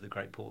anyone to the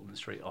Great Portland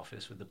Street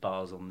office with the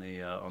bars on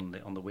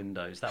the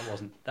windows. That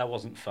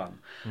wasn't fun.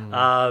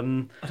 I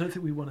don't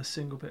think we won a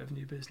single bit of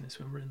new business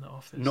when we were in that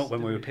office. Not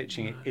when we were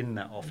pitching it in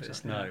that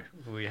office. Exactly.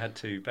 No, we had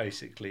to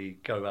basically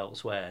go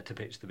elsewhere to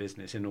pitch the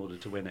business in order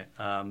to win it.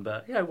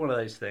 But one of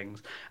those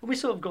things. And we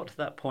sort of got to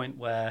that point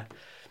where,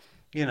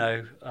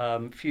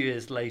 a few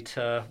years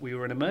later, we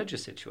were in a merger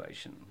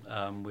situation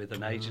with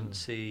an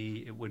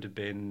agency. It would have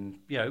been,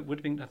 I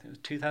think it was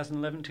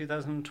 2011,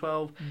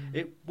 2012.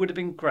 It would have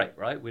been great,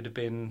 right? We'd have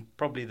been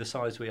probably the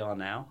size we are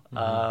now,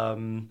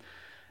 an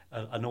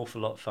awful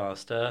lot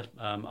faster.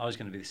 I was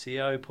going to be the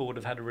CEO. Paul would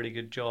have had a really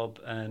good job.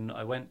 And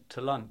I went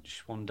to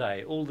lunch one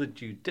day. All the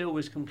due deal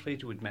was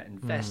completed. We'd met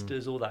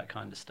investors, all that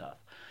kind of stuff.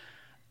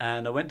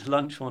 And I went to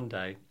lunch one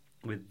day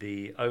with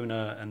the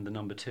owner and the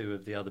number 2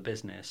 of the other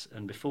business,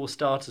 and before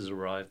starters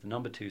arrived, the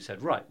number 2 said,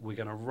 right, we're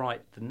going to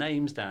write the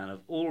names down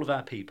of all of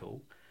our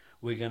people,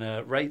 we're going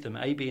to rate them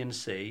A, B and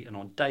C, and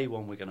on day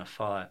 1 we're going to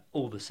fire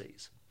all the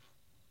C's.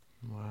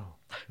 Wow,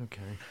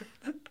 okay.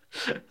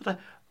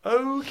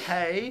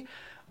 Okay.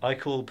 I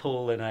called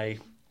Paul in a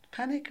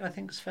panic, I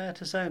think it's fair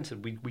to say, and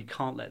said, we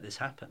can't let this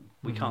happen.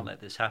 We can't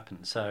let this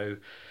happen. So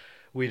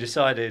we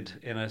decided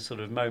in a sort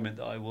of moment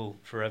that I will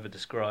forever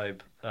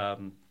describe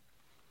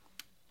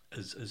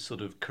as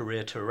sort of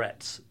career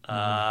Tourette's.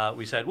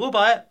 We said, we'll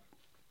buy it.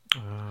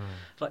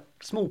 Like,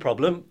 small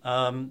problem,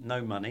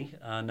 no money,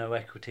 no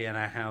equity in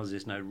our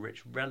houses, no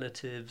rich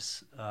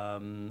relatives,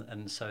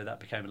 and so that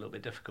became a little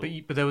bit difficult.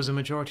 But there was a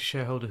majority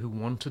shareholder who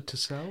wanted to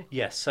sell?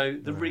 Yes, so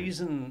the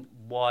reason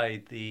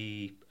why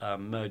the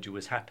merger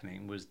was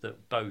happening was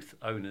that both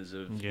owners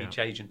of each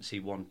agency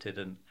wanted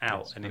an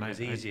out, and it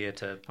was easier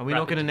to... Are we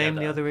not going to name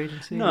the other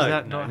agency? No, Is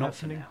that not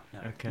happening? for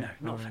now. No, okay.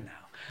 No, not for now.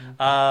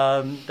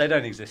 They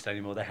don't exist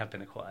anymore. They have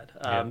been acquired,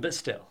 but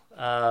still.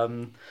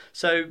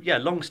 So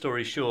long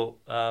story short,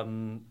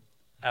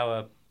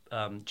 our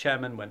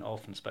chairman went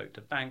off and spoke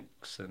to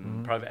banks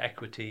and private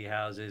equity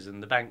houses,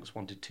 and the banks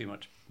wanted too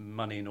much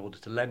money in order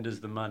to lend us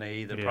the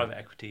money. The private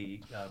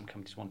equity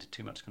companies wanted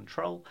too much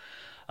control,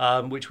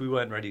 which we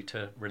weren't ready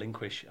to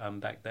relinquish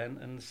back then.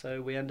 And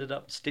so we ended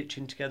up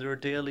stitching together a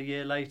deal a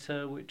year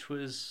later, which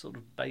was sort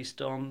of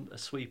based on a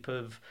sweep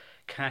of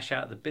cash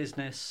out of the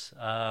business,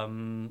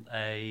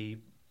 a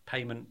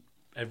payment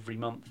every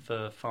month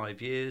for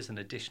 5 years, an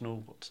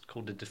additional what's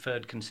called a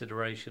deferred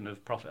consideration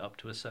of profit up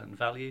to a certain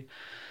value.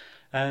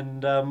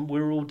 And we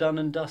were all done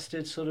and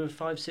dusted sort of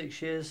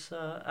 5-6 years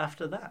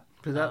after that.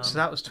 But so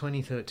that was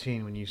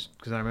 2013 when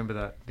because I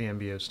remember the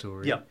MBO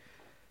story. Yeah.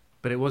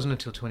 But it wasn't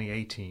until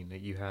 2018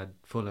 that you had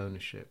full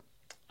ownership.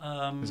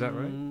 Is that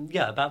right?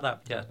 Yeah, about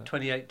that. Yeah,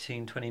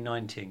 2018,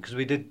 2019, because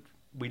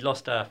I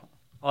lost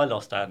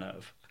our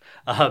nerve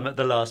at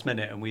the last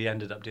minute, and we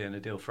ended up doing a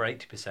deal for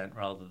 80%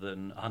 rather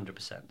than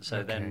 100%.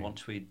 So then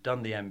once we'd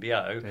done the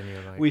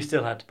MBO, we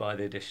still had to buy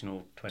the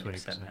additional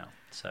 20% now.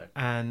 So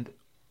and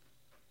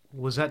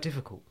was that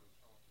difficult?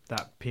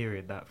 That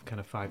period, that kind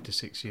of 5 to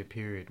 6 year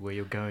period, where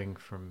you're going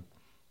from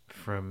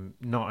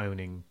not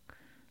owning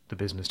the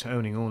business to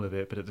owning all of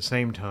it, but at the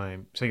same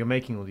time, so you're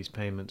making all these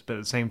payments, but at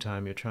the same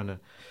time you're trying to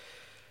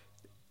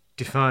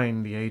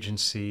define the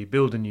agency,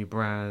 build a new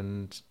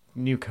brand,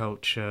 new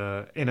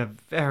culture in a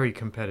very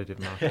competitive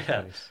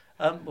marketplace.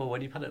 Well,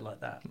 when you put it like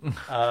that,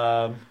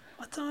 I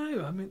don't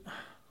know. I mean,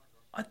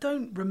 I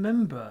don't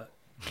remember.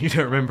 You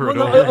don't remember at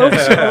No, all.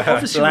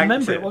 obviously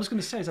remember it. What I was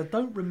going to say is I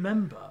don't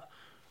remember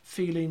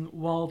feeling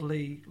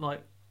wildly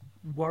like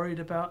worried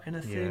about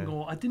anything,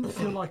 or I didn't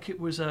feel like it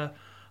was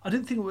I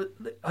didn't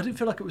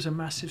feel like it was a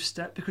massive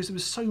step, because there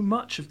was so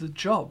much of the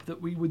job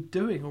that we were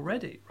doing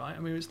already, right? I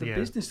mean, it was the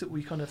business that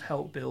we kind of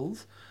helped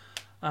build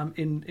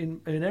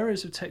in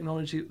areas of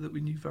technology that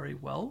we knew very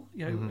well,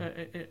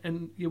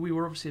 and we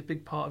were obviously a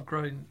big part of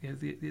growing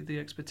the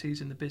expertise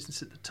in the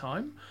business at the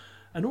time,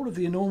 and all of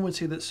the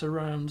enormity that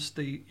surrounds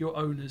your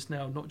owners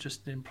now, not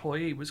just an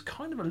employee, was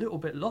kind of a little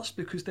bit lost,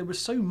 because there was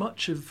so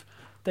much of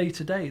day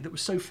to day that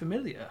was so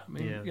familiar. I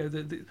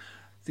mean,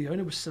 the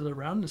owner was still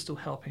around and still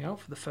helping out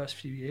for the first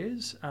few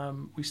years.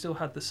 We still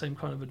had the same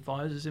kind of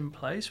advisors in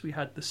place. We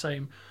had the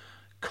same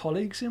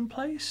colleagues in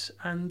place,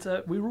 and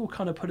we were all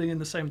kind of putting in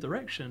the same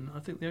direction. I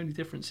think the only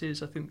difference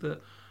is, I think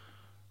that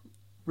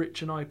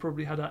Rich and I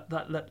probably had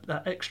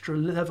that extra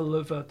level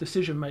of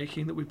decision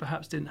making that we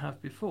perhaps didn't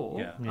have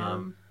before.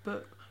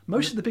 But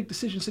most of the big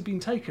decisions had been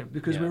taken,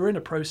 because we were in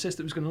a process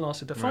that was going to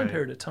last a defined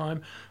period of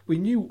time. We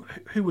knew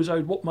who was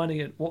owed what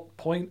money at what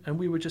point, and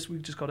we just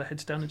got our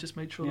heads down and just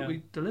made sure that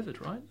we delivered,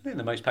 right? I think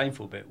the most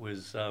painful bit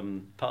was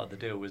part of the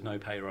deal was no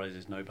pay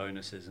rises, no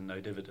bonuses, and no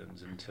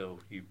dividends until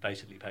you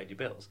basically paid your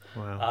bills.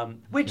 Wow.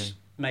 Which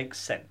makes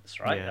sense,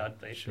 right? Yeah,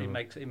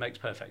 it makes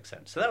perfect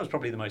sense. So that was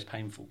probably the most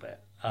painful bit.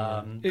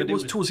 But it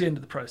was towards the end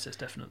of the process,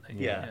 definitely.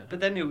 Yeah, but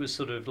then it was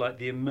sort of like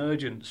the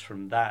emergence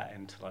from that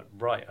into like,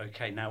 right,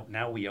 okay,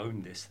 now we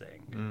own this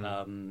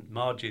thing.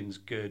 Margin's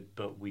good,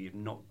 but we're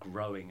not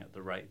growing at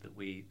the rate that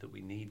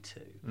we need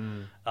to.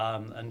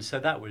 And so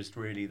that was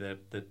really the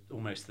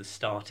almost the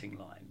starting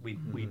line.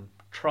 We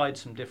tried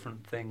some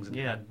different things and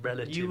had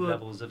relative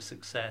levels of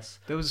success.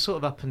 There was a sort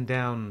of up and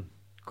down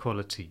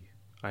quality,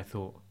 I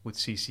thought, with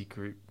CC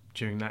Group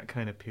during that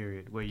kind of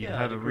period, where you'd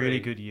have a really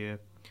good year,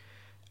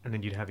 and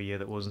then you'd have a year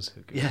that wasn't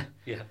so good.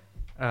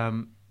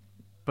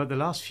 But the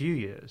last few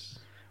years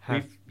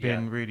have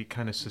been really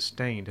kind of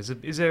sustained.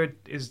 Is there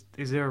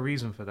a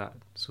reason for that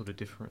sort of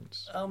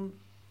difference?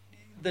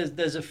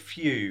 There's a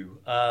few.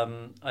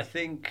 I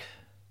think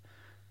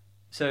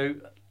so.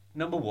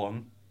 Number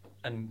one,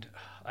 and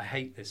I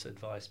hate this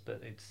advice,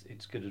 but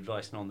it's good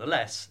advice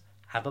nonetheless.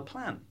 Have a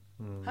plan.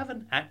 Have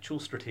an actual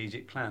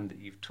strategic plan that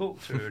you've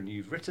talked through and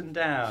you've written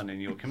down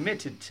and you're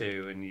committed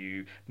to, and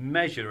you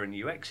measure and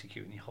you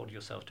execute and you hold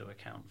yourself to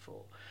account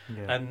for.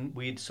 And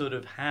we'd sort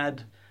of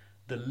had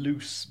the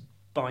loose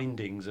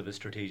bindings of a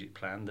strategic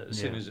plan that as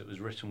soon as it was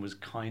written was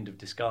kind of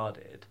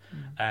discarded.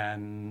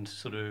 And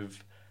sort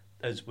of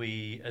as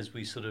we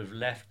sort of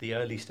left the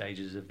early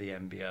stages of the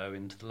MBO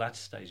into the latter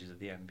stages of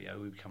the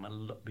MBO, we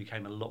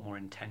became a lot more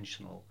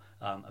intentional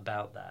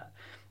about that.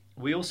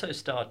 We also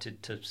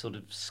started to sort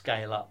of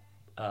scale up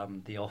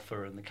the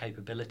offer and the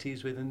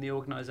capabilities within the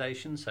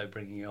organisation, so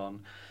bringing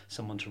on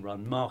someone to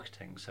run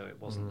marketing, so it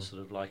wasn't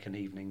sort of like an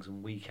evenings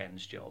and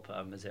weekends job,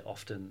 as it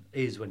often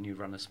is when you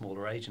run a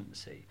smaller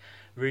agency.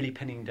 Really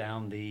pinning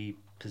down the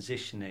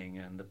positioning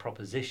and the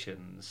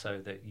propositions so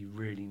that you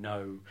really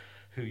know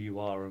who you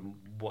are and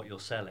what you're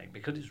selling,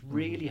 because it's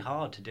really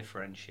hard to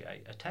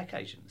differentiate a tech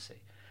agency,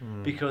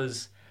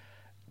 because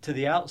to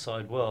the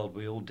outside world,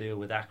 we all deal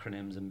with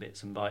acronyms and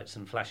bits and bytes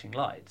and flashing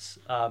lights.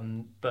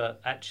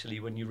 But actually,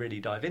 when you really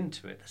dive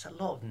into it, there's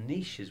a lot of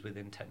niches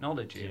within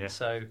technology. And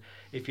so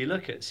if you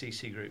look at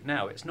CC Group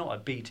now, it's not a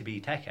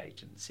B2B tech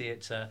agency.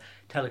 It's a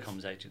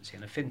telecoms agency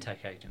and a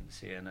fintech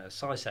agency and a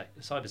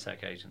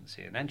cybersec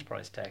agency and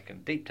enterprise tech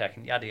and deep tech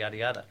and yada, yada,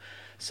 yada.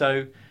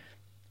 So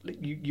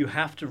you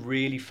have to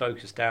really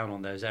focus down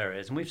on those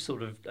areas. And we've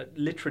sort of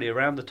literally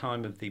around the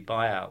time of the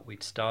buyout,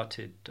 we'd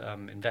started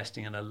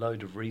investing in a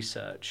load of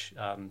research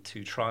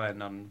to try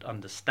and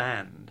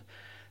understand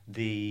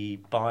the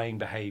buying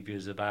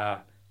behaviours of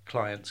our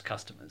clients'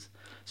 customers.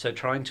 So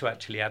trying to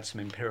actually add some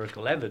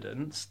empirical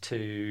evidence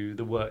to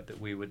the work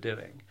that we were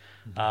doing.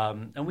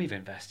 And we've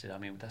invested, I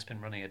mean, that's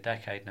been running a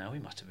decade now. We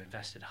must have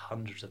invested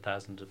hundreds of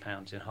thousands of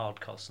pounds in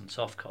hard costs and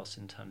soft costs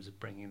in terms of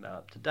bringing that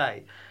up to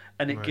date.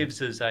 And it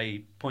gives us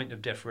a point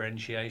of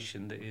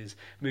differentiation that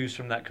moves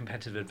from that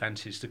competitive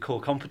advantage to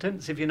core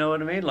competence, if you know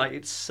what I mean. Like,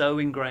 it's so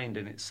ingrained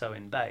and it's so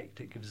in-baked.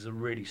 It gives us a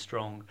really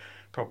strong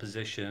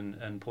proposition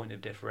and point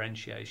of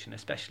differentiation,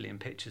 especially in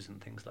pitches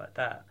and things like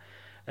that.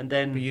 And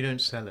then, but you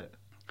don't sell it.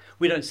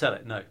 We don't sell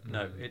it. No.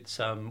 It's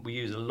we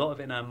use a lot of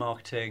it in our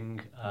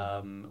marketing.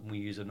 We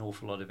use an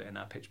awful lot of it in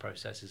our pitch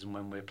processes and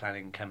when we're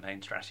planning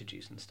campaign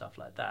strategies and stuff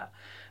like that.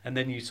 And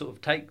then you sort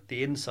of take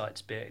the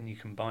insights bit and you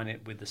combine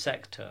it with the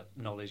sector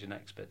knowledge and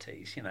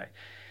expertise. You know,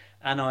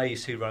 Anais,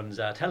 who runs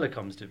our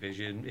telecoms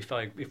division,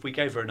 if we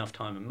gave her enough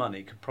time and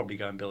money, could probably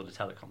go and build a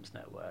telecoms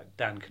network.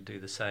 Dan could do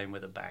the same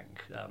with a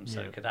bank.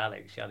 So could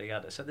Alex. Yada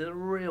yada. So there's a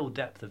real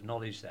depth of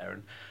knowledge there,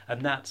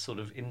 and that sort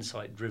of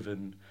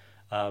insight-driven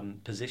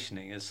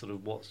positioning is sort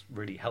of what's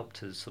really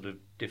helped us sort of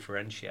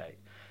differentiate.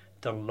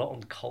 Done a lot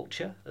on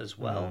culture as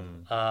well.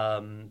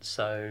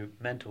 So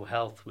mental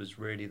health was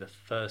really the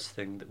first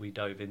thing that we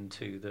dove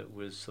into that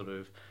was sort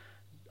of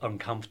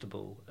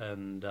uncomfortable.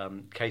 And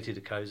Katie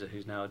DeCosa,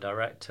 who's now a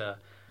director,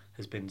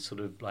 has been sort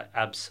of like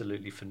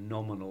absolutely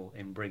phenomenal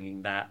in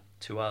bringing that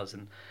to us.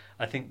 And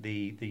I think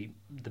the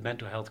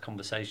mental health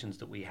conversations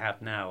that we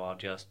have now are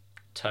just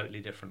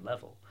totally different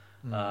level.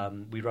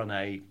 We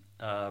run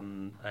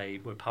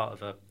we're part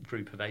of a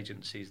group of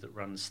agencies that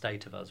runs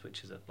State of Us,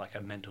 which is like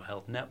a mental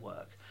health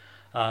network.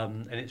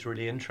 And it's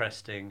really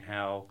interesting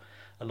how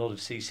a lot of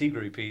CC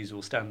groupies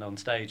will stand on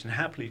stage and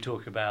happily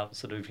talk about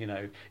sort of, you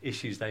know,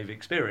 issues they've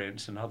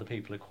experienced, and other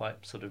people are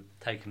quite sort of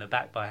taken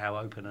aback by how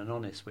open and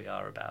honest we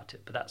are about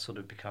it. But that's sort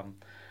of become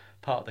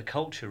part of the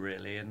culture,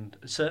 really, and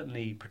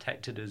certainly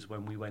protected us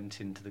when we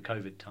went into the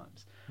COVID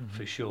times,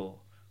 for sure.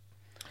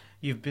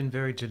 You've been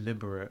very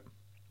deliberate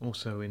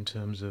also in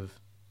terms of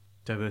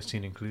diversity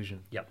and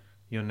inclusion. Yep.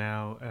 You're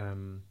now,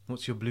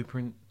 what's your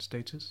blueprint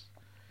status?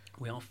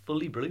 We are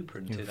fully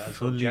blueprinted. You're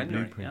fully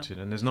blueprinted,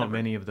 and there's not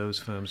many of those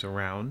firms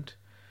around.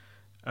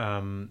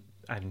 And,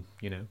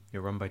 you know,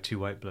 you're run by two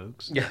white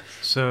blokes. Yeah.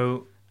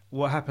 So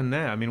what happened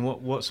there? I mean,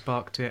 what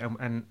sparked it,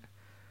 and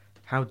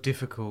how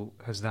difficult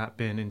has that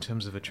been in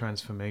terms of a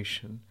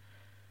transformation?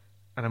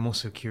 And I'm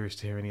also curious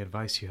to hear any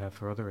advice you have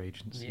for other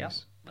agencies. Yeah.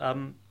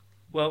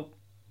 Well,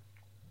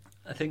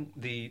 I think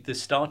the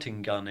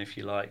starting gun, if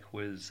you like,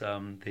 was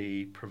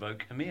the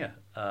PRovoke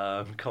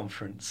EMEA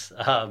conference.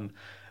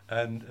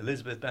 And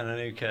Elizabeth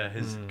Benanuka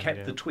has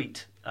kept the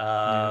tweet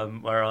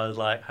where I was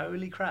like,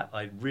 holy crap,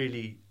 I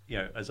really, you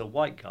know, as a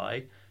white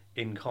guy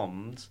in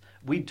comms,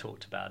 we'd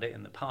talked about it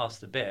in the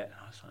past a bit. And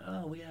I was like,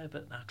 oh, yeah,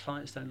 but our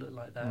clients don't look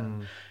like that.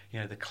 You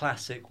know, the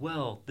classic,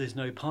 well, there's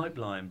no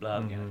pipeline, blah,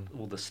 you know,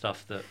 all the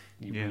stuff that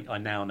I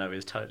now know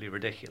is totally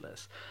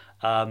ridiculous.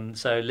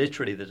 So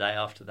literally the day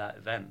after that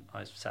event,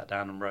 I sat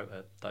down and wrote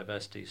a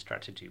diversity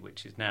strategy,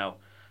 which is now,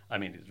 I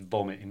mean, it's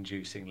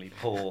vomit-inducingly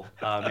poor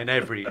in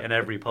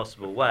every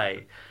possible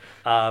way.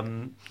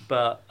 And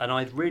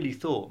I really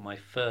thought my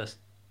first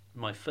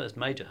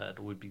major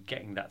hurdle would be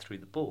getting that through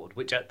the board,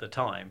 which at the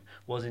time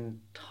was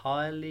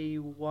entirely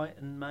white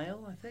and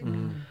male, I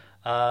think.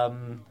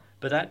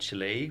 But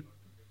actually,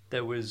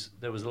 there was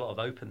a lot of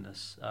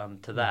openness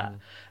to that.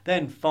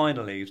 Then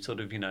finally, sort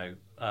of, you know,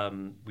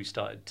 we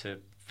started to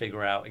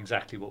figure out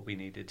exactly what we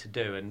needed to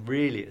do, and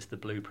really, it's the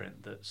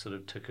blueprint that sort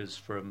of took us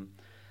from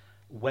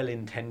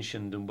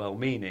well-intentioned and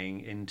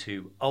well-meaning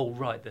into, oh,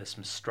 right, there's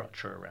some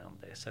structure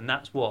around this. And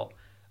that's what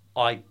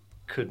I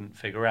couldn't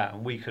figure out,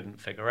 and we couldn't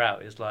figure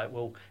out. It's like,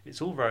 well,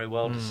 it's all very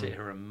well to sit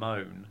here and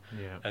moan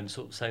and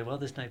sort of say, well,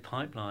 there's no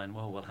pipeline.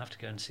 Well, we'll have to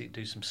go and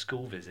do some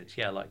school visits.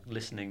 Yeah, like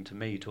listening to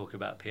me talk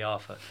about PR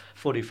for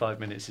 45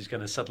 minutes is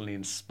going to suddenly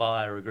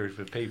inspire a group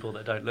of people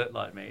that don't look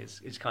like me.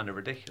 It's kind of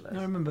ridiculous.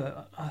 I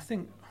remember, I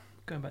think,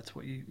 going back to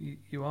what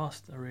you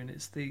asked, Arun,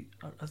 it's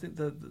I think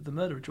the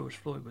murder of George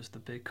Floyd was the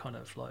big kind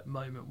of like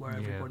moment where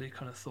everybody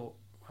kind of thought,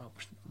 well,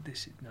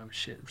 this is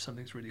shit,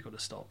 something's really got to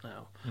stop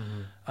now.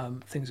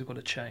 Things have got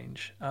to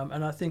change.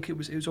 And I think it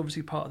was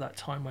obviously part of that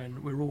time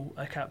when we were all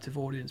a captive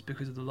audience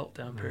because of the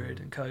lockdown period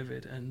and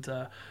COVID,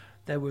 and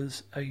there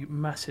was a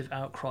massive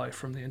outcry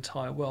from the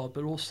entire world,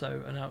 but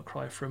also an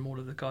outcry from all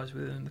of the guys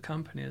within the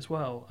company as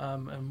well.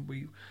 And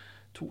we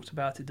talked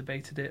about it,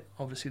 debated it,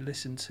 obviously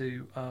listened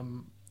to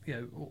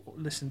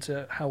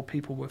how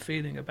people were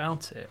feeling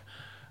about it.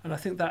 And I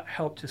think that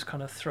helped us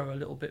kind of throw a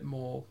little bit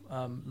more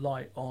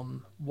light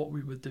on what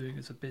we were doing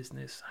as a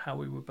business, how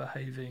we were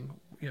behaving,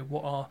 you know,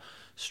 what our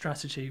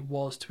strategy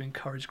was to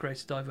encourage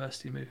greater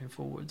diversity moving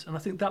forwards. And I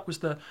think that was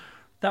the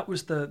that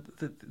was the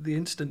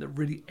incident that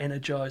really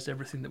energized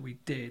everything that we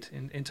did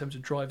in terms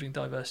of driving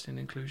diversity and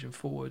inclusion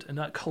forward, and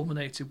that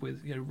culminated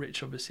with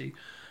Rich obviously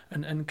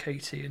and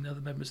Katie and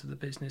other members of the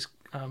business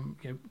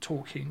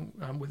talking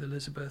with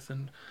Elizabeth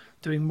and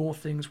doing more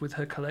things with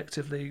her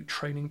collectively,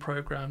 training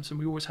programs, and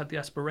we always had the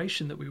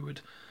aspiration that we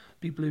would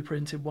be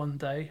blueprinted one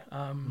day.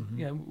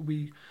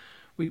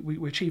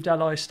 We achieved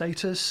ally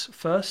status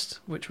first,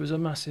 which was a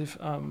massive,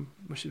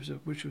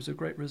 which was a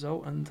great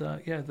result, and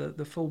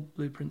the full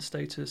blueprint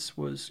status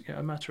was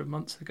a matter of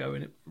months ago,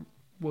 and it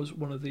was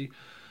one of the,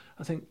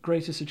 I think,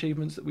 greatest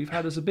achievements that we've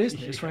had as a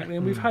business, frankly,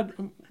 and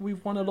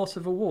we've won a lot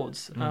of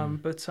awards,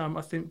 but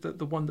I think that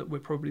the one that we're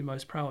probably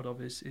most proud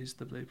of is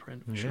the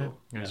blueprint, for sure.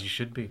 As you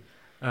should be.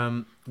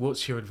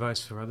 What's your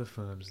advice for other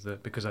firms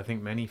because I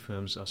think many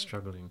firms are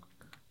struggling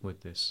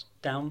with this?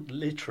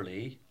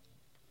 Literally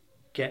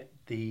get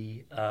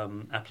the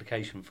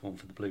application form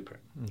for the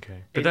blueprint.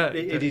 Okay, but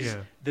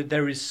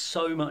there is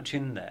so much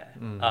in there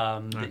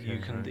that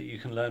you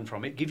can learn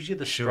from. It gives you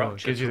the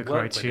structure, gives you the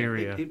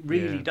criteria. It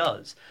really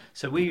does.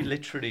 So we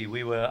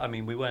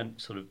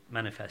weren't sort of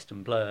manifest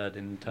and blurred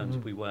in terms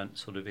of we weren't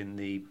sort of in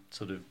the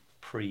sort of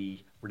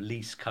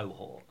pre-release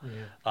cohort.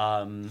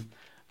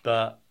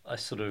 But I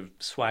sort of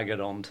swaggered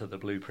onto the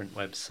Blueprint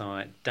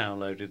website,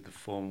 downloaded the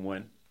form,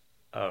 went,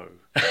 oh.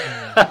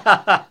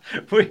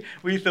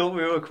 we thought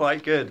we were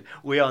quite good.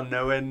 We are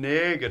nowhere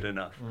near good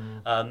enough.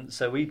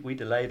 So we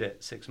delayed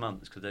it 6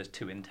 months because there's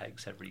 2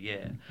 intakes every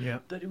year.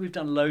 But we've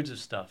done loads of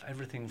stuff,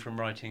 everything from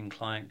writing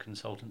client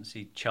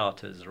consultancy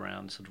charters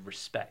around sort of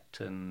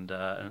respect and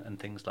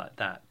things like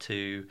that,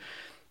 to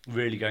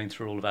really going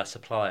through all of our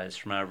suppliers,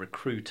 from our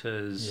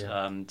recruiters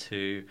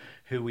to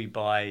who we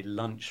buy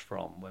lunch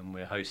from when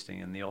we're hosting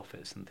in the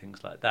office and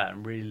things like that,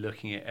 and really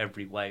looking at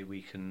every way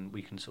we can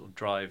sort of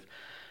drive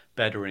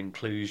better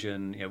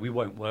inclusion. We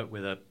won't work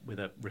with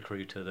a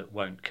recruiter that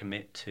won't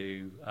commit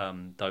to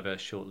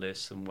diverse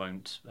shortlists and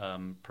won't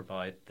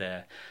provide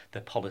their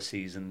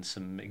policies and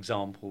some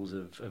examples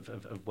of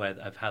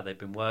how they've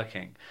been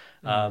working.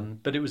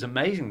 But it was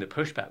amazing the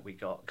pushback we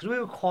got, because we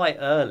were quite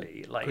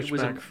early. Like, it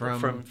was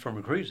from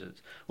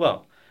recruiters.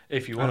 Well,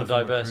 if you want a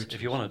diverse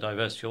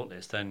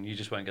shortlist, then you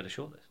just won't get a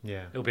shortlist.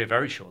 It'll be a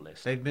very short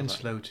list. They've been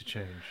slow to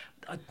change.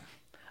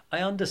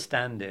 I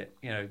understand it.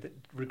 That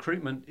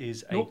recruitment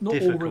is not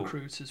difficult. all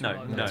recruiters.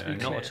 No, not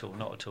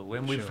at all.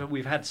 When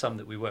we've had some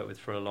that we worked with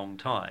for a long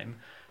time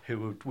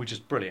who were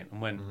just brilliant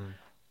and went,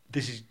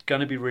 this is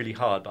going to be really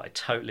hard, but I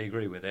totally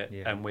agree with it,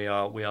 and we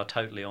are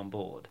totally on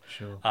board.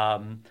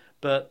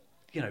 But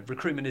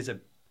recruitment is a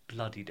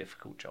bloody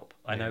difficult job.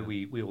 I know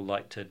we all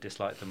like to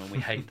dislike them, and we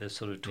hate the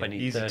sort of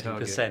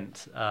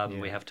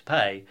 20-30% we have to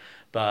pay.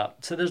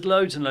 But so there's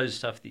loads and loads of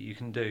stuff that you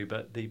can do.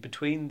 But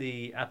between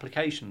the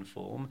application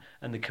form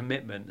and the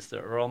commitments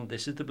that are on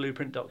this is the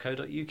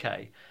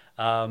blueprint.co.uk,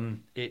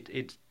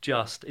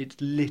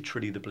 it's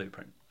literally the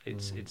blueprint.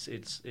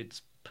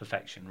 It's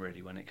perfection,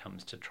 really, when it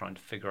comes to trying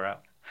to figure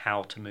out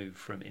how to move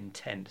from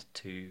intent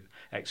to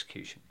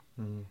execution.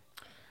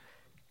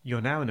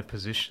 You're now in a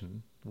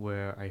position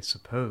where I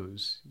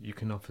suppose you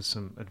can offer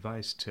some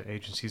advice to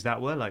agencies that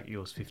were like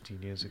yours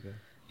 15 years ago.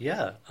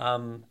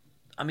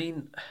 I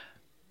mean,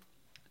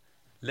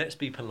 let's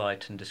be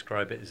polite and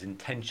describe it as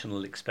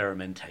intentional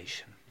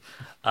experimentation.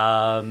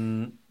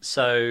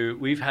 So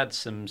we've had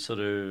some sort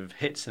of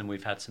hits and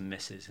we've had some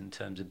misses in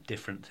terms of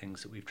different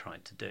things that we've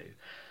tried to do.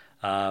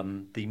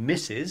 The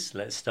misses,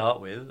 let's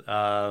start with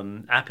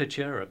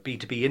Aperture, a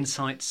B2B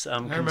insights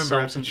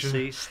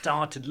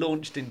consultancy,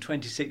 launched in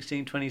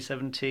 2016,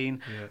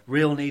 2017.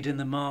 Real need in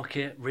the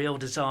market, real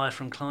desire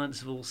from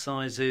clients of all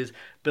sizes,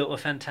 built a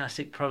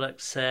fantastic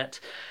product set.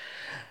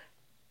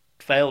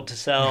 Failed to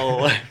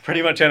sell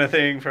pretty much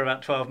anything for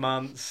about 12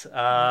 months.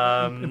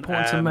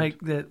 Important to make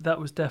that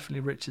was definitely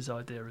Rich's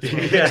idea as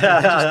well.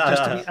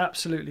 Just to be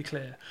absolutely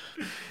clear.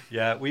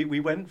 We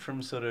went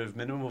from sort of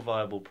minimal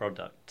viable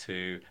product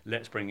to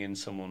let's bring in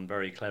someone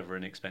very clever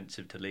and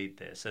expensive to lead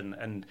this.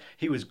 And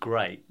he was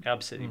great,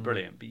 absolutely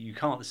brilliant, but you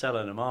can't sell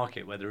in a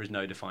market where there is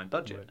no defined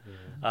budget.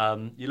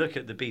 You look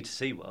at the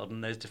B2C world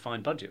and there's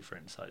defined budget for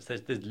insights.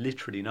 There's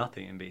literally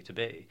nothing in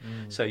B2B.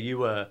 So you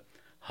were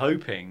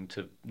hoping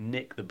to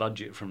nick the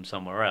budget from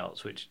somewhere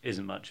else, which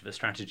isn't much of a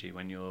strategy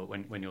when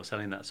you're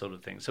selling that sort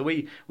of thing. So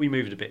we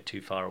moved a bit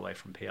too far away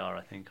from PR,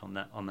 I think, on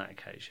that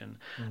occasion.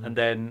 And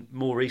then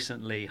more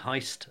recently,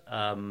 Heist,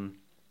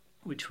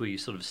 which we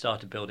sort of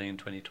started building in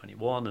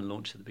 2021 and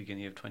launched at the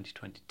beginning of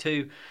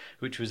 2022,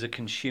 which was a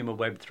consumer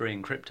Web3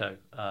 and crypto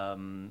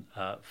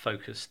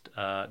focused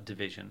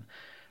division.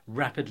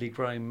 Rapidly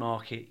growing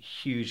market,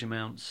 huge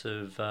amounts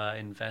of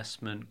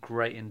investment,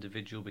 great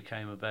individual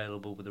became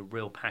available with a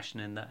real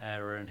passion in that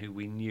area and who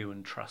we knew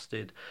and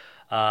trusted,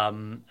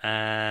 and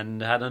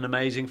had an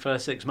amazing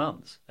first 6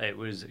 months. It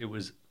was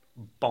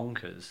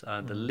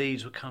bonkers. The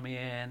leads were coming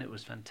in, it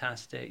was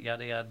fantastic,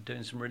 yada yada,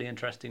 doing some really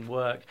interesting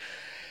work.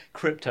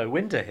 crypto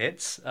winter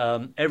hits,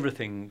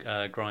 everything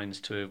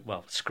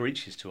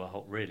screeches to a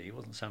halt. Really, it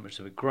wasn't so much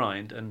of a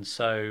grind, and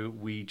so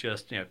we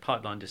just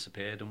pipeline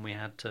disappeared, and we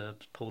had to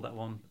pull that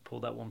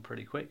one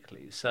pretty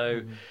quickly.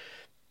 So.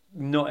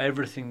 Not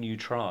everything you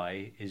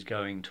try is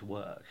going to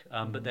work,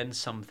 but then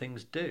some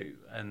things do.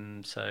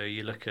 And so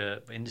you look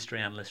at industry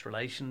analyst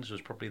relations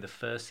was probably the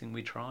first thing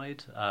we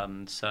tried.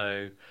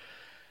 So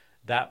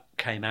that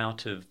came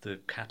out of the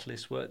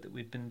Catalyst work that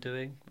we'd been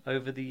doing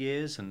over the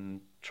years,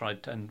 and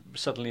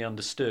suddenly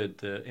understood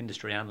the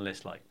industry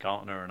analysts like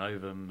Gartner and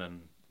Ovum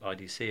and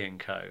IDC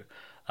and co.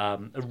 Are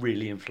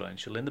really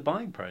influential in the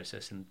buying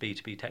process in the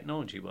B2B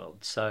technology world.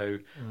 So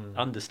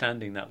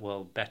understanding that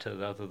world better,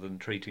 rather than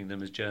treating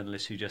them as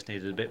journalists who just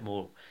needed a bit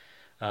more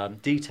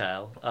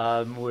detail,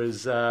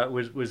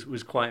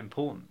 was quite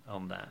important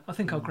on that. I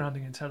think our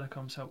grounding in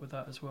telecoms helped with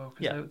that as well,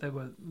 because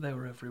they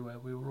were everywhere.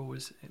 We were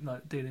always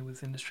dealing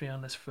with industry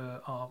analysts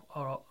for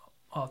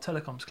our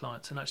telecoms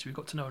clients, and actually we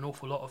got to know an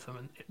awful lot of them,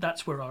 and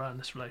that's where our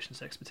analyst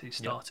relations expertise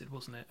started,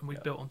 wasn't it? And we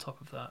built on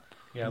top of that.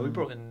 Yeah, we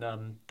brought in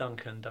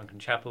Duncan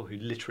Chappell, who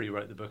literally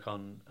wrote the book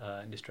on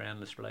industry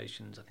analyst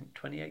relations, I think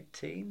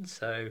 2018.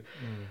 So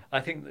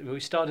I think we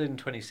started in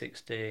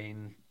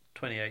 2016.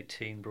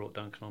 2018 brought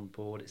Duncan on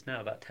board. It's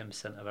now about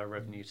 10% of our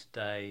revenue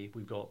today.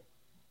 We've got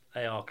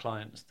AR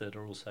clients that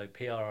are also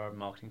PR and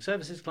marketing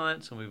services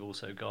clients, and we've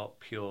also got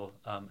pure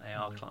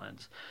AR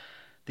clients.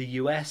 The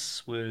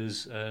US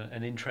was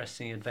an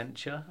interesting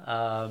adventure.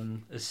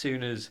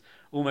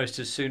 Almost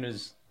as soon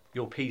as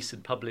your piece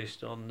had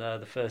published on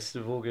the 1st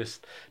of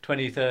August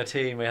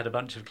 2013, we had a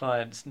bunch of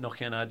clients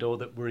knocking on our door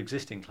that were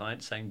existing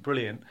clients saying,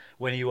 brilliant,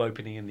 when are you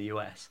opening in the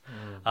US?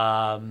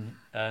 And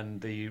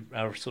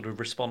our sort of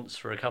response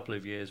for a couple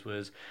of years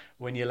was,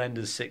 when you lend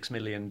us $6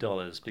 million,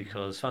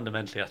 because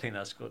fundamentally I think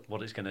that's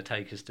what it's going to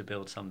take us to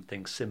build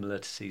something similar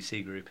to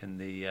CC Group in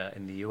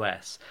the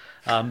US.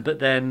 But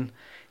then,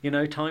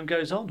 time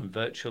goes on and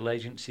virtual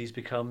agencies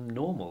become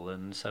normal.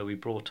 And so we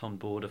brought on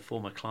board a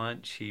former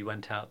client. She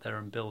went out there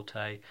and built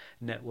a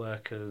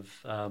network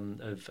of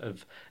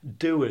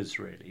doers,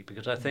 really,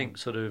 because I think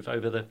sort of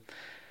over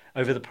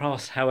the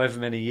past however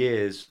many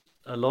years,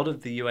 a lot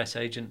of the US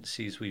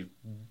agencies we've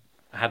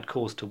had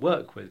cause to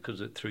work with,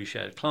 because through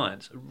shared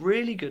clients, are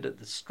really good at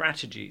the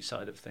strategy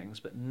side of things,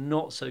 but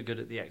not so good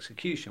at the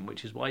execution,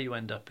 which is why you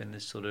end up in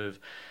this sort of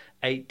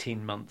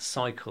 18-month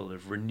cycle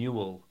of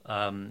renewal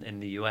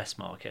in the US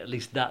market. At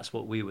least that's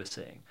what we were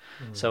seeing.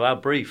 So our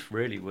brief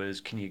really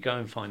was, can you go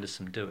and find us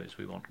some doers?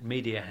 We want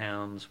media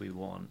hounds, we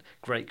want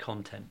great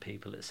content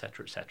people,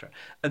 etc., etc.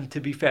 And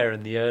to be fair,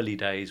 in the early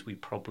days,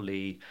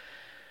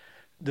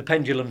 the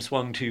pendulum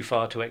swung too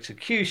far to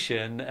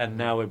execution, and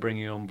now we're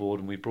bringing on board,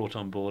 and we brought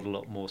on board a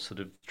lot more sort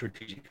of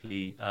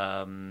strategically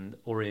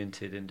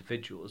oriented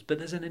individuals. But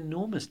there's an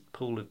enormous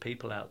pool of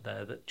people out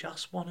there that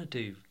just want to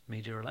do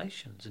media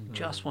relations and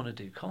just want to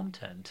do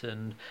content,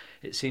 and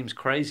it seems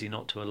crazy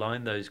not to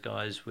align those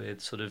guys with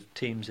sort of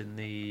teams in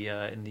the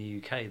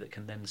UK that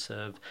can then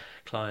serve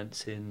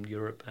clients in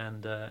Europe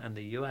and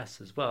the US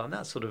as well. And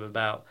that's sort of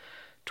about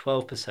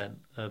 12%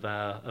 of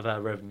our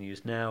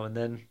revenues now. And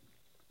then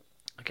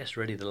I guess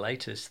really the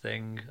latest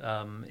thing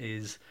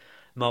is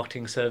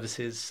marketing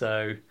services.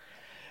 So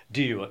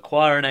do you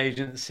acquire an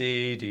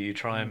agency? Do you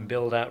try and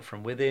build out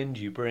from within?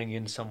 Do you bring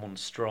in someone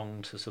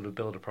strong to sort of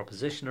build a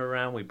proposition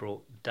around? We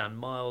brought Dan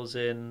Miles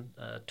in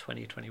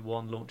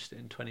 2021, launched it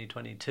in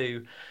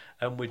 2022,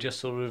 and we're just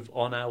sort of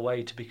on our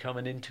way to become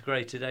an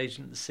integrated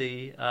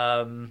agency.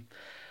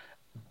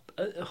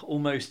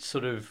 Almost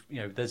sort of,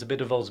 there's a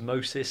bit of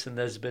osmosis and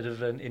there's a bit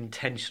of an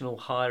intentional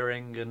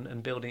hiring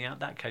and building out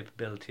that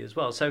capability as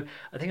well. So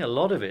I think a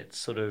lot of it's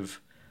sort of,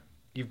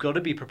 you've got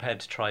to be prepared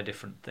to try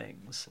different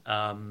things.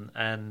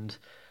 And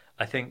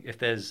I think if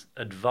there's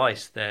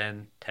advice,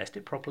 then test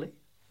it properly.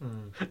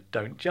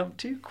 Don't jump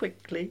too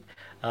quickly.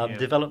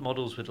 Develop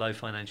models with low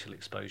financial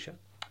exposure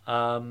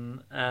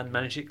and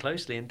manage it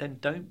closely. And then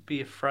don't be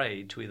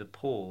afraid to either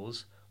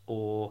pause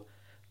or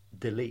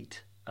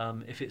delete.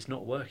 If it's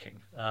not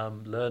working,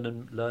 learn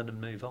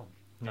and move on.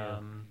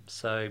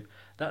 So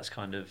that's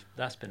been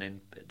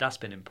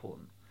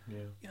important.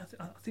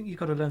 I think you've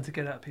got to learn to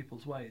get out of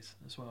people's ways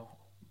as well,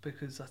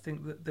 because I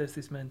think that there's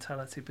this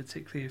mentality,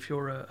 particularly if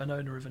you're an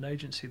owner of an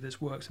agency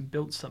that's worked and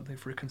built something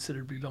for a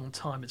considerably long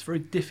time. It's very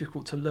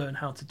difficult to learn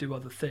how to do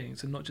other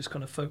things and not just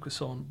kind of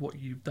focus on what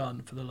you've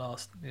done for the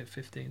last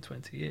 15,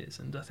 20 years.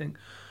 And I think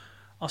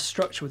our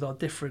structure with our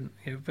different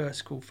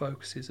vertical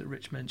focuses that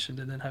Rich mentioned,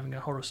 and then having a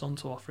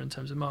horizontal offer in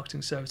terms of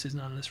marketing services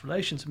and analyst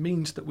relations,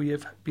 means that we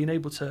have been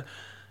able to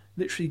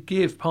literally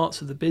give parts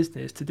of the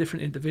business to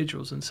different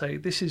individuals and say,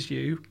 this is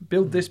you,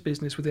 build this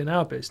business within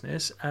our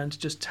business and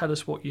just tell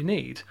us what you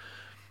need.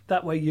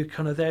 That way you're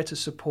kind of there to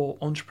support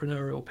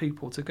entrepreneurial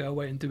people to go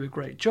away and do a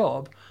great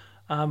job,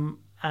 and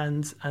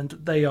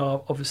they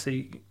are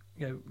obviously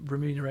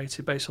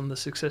remunerated based on the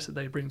success that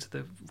they bring to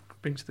the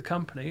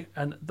company,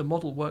 and the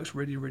model works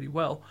really, really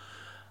well.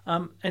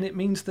 And it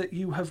means that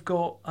you have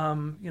got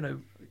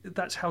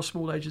that's how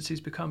small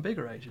agencies become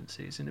bigger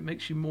agencies, and it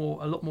makes you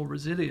a lot more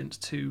resilient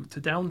to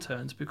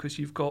downturns, because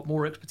you've got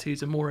more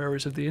expertise in more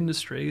areas of the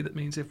industry. That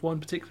means if one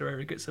particular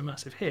area gets a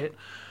massive hit,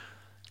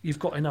 you've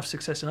got enough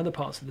success in other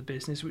parts of the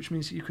business, which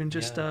means you can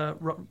just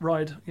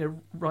ride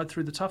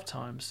through the tough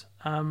times.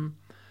 And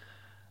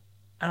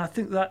I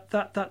think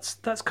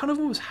that's kind of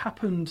always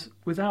happened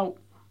without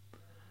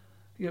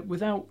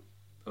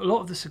a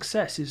lot of the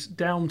success is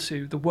down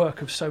to the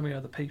work of so many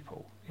other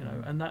people,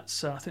 and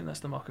that's I think that's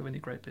the mark of any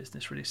great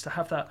business, really, is to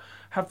have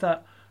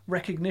that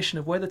recognition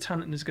of where the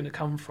talent is going to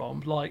come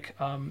from, like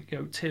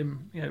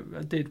Tim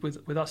did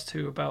with us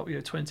two about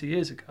 20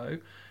 years ago.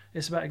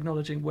 It's about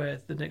acknowledging where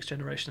the next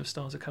generation of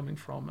stars are coming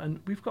from,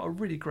 and we've got a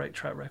really great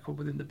track record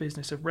within the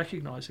business of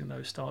recognising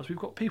those stars. We've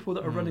got people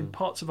that are running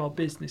parts of our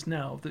business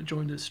now that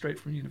joined us straight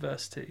from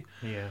university.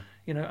 Yeah,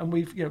 and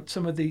we've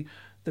some of the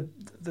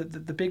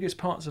biggest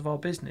parts of our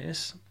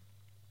business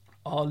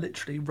are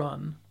literally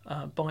run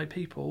by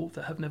people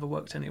that have never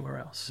worked anywhere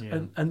else,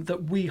 and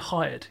that we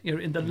hired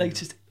in the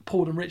latest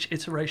Paul and Rich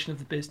iteration of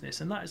the business,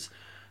 and that's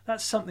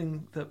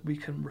something that we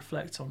can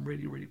reflect on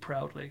really, really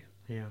proudly.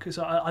 Because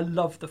I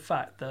love the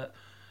fact that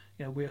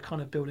we're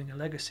kind of building a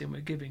legacy, and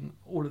we're giving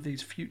all of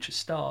these future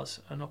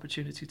stars an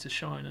opportunity to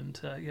shine, and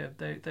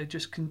they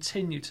just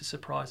continue to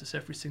surprise us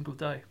every single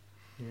day.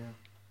 Yeah,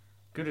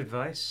 good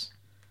advice.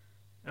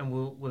 And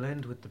we'll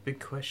end with the big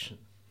question,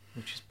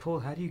 which is, Paul,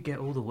 how do you get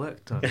all the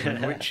work done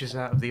when Rich is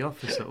out of the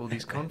office at all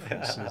these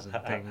conferences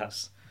and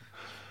things?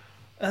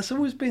 It's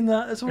always been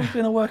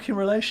a working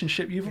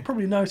relationship. You've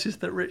probably noticed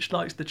that Rich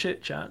likes the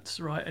chit chats,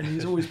 right? And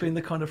he's always been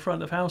the kind of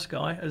front of house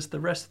guy, as the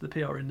rest of the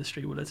PR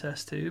industry will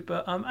attest to.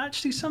 But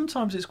actually,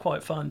 sometimes it's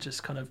quite fun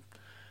just kind of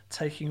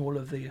taking all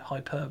of the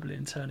hyperbole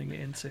and turning it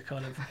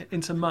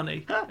into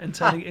money and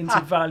turning it into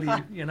value,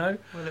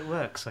 Well, it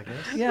works, I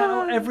guess.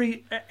 Yeah,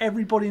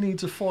 everybody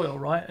needs a foil,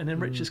 right? And in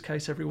Rich's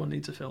case, everyone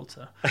needs a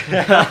filter.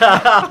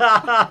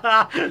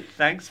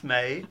 Thanks,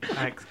 mate.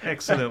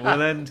 Excellent.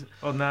 We'll end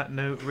on that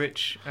note,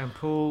 Rich and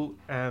Paul.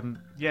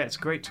 It's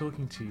great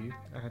talking to you,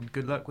 and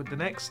good luck with the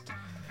next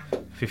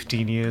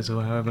 15 years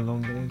or however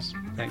long it is.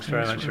 Thanks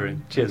very much,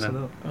 Arun. Cheers,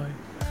 man. Bye.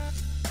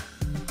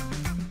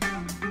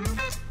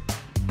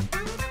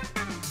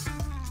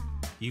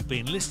 You've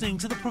been listening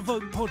to the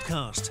PRovoke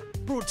Podcast,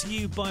 brought to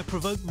you by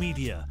PRovoke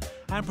Media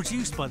and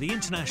produced by the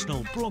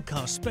international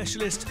broadcast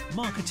specialist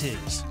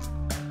Marketeers.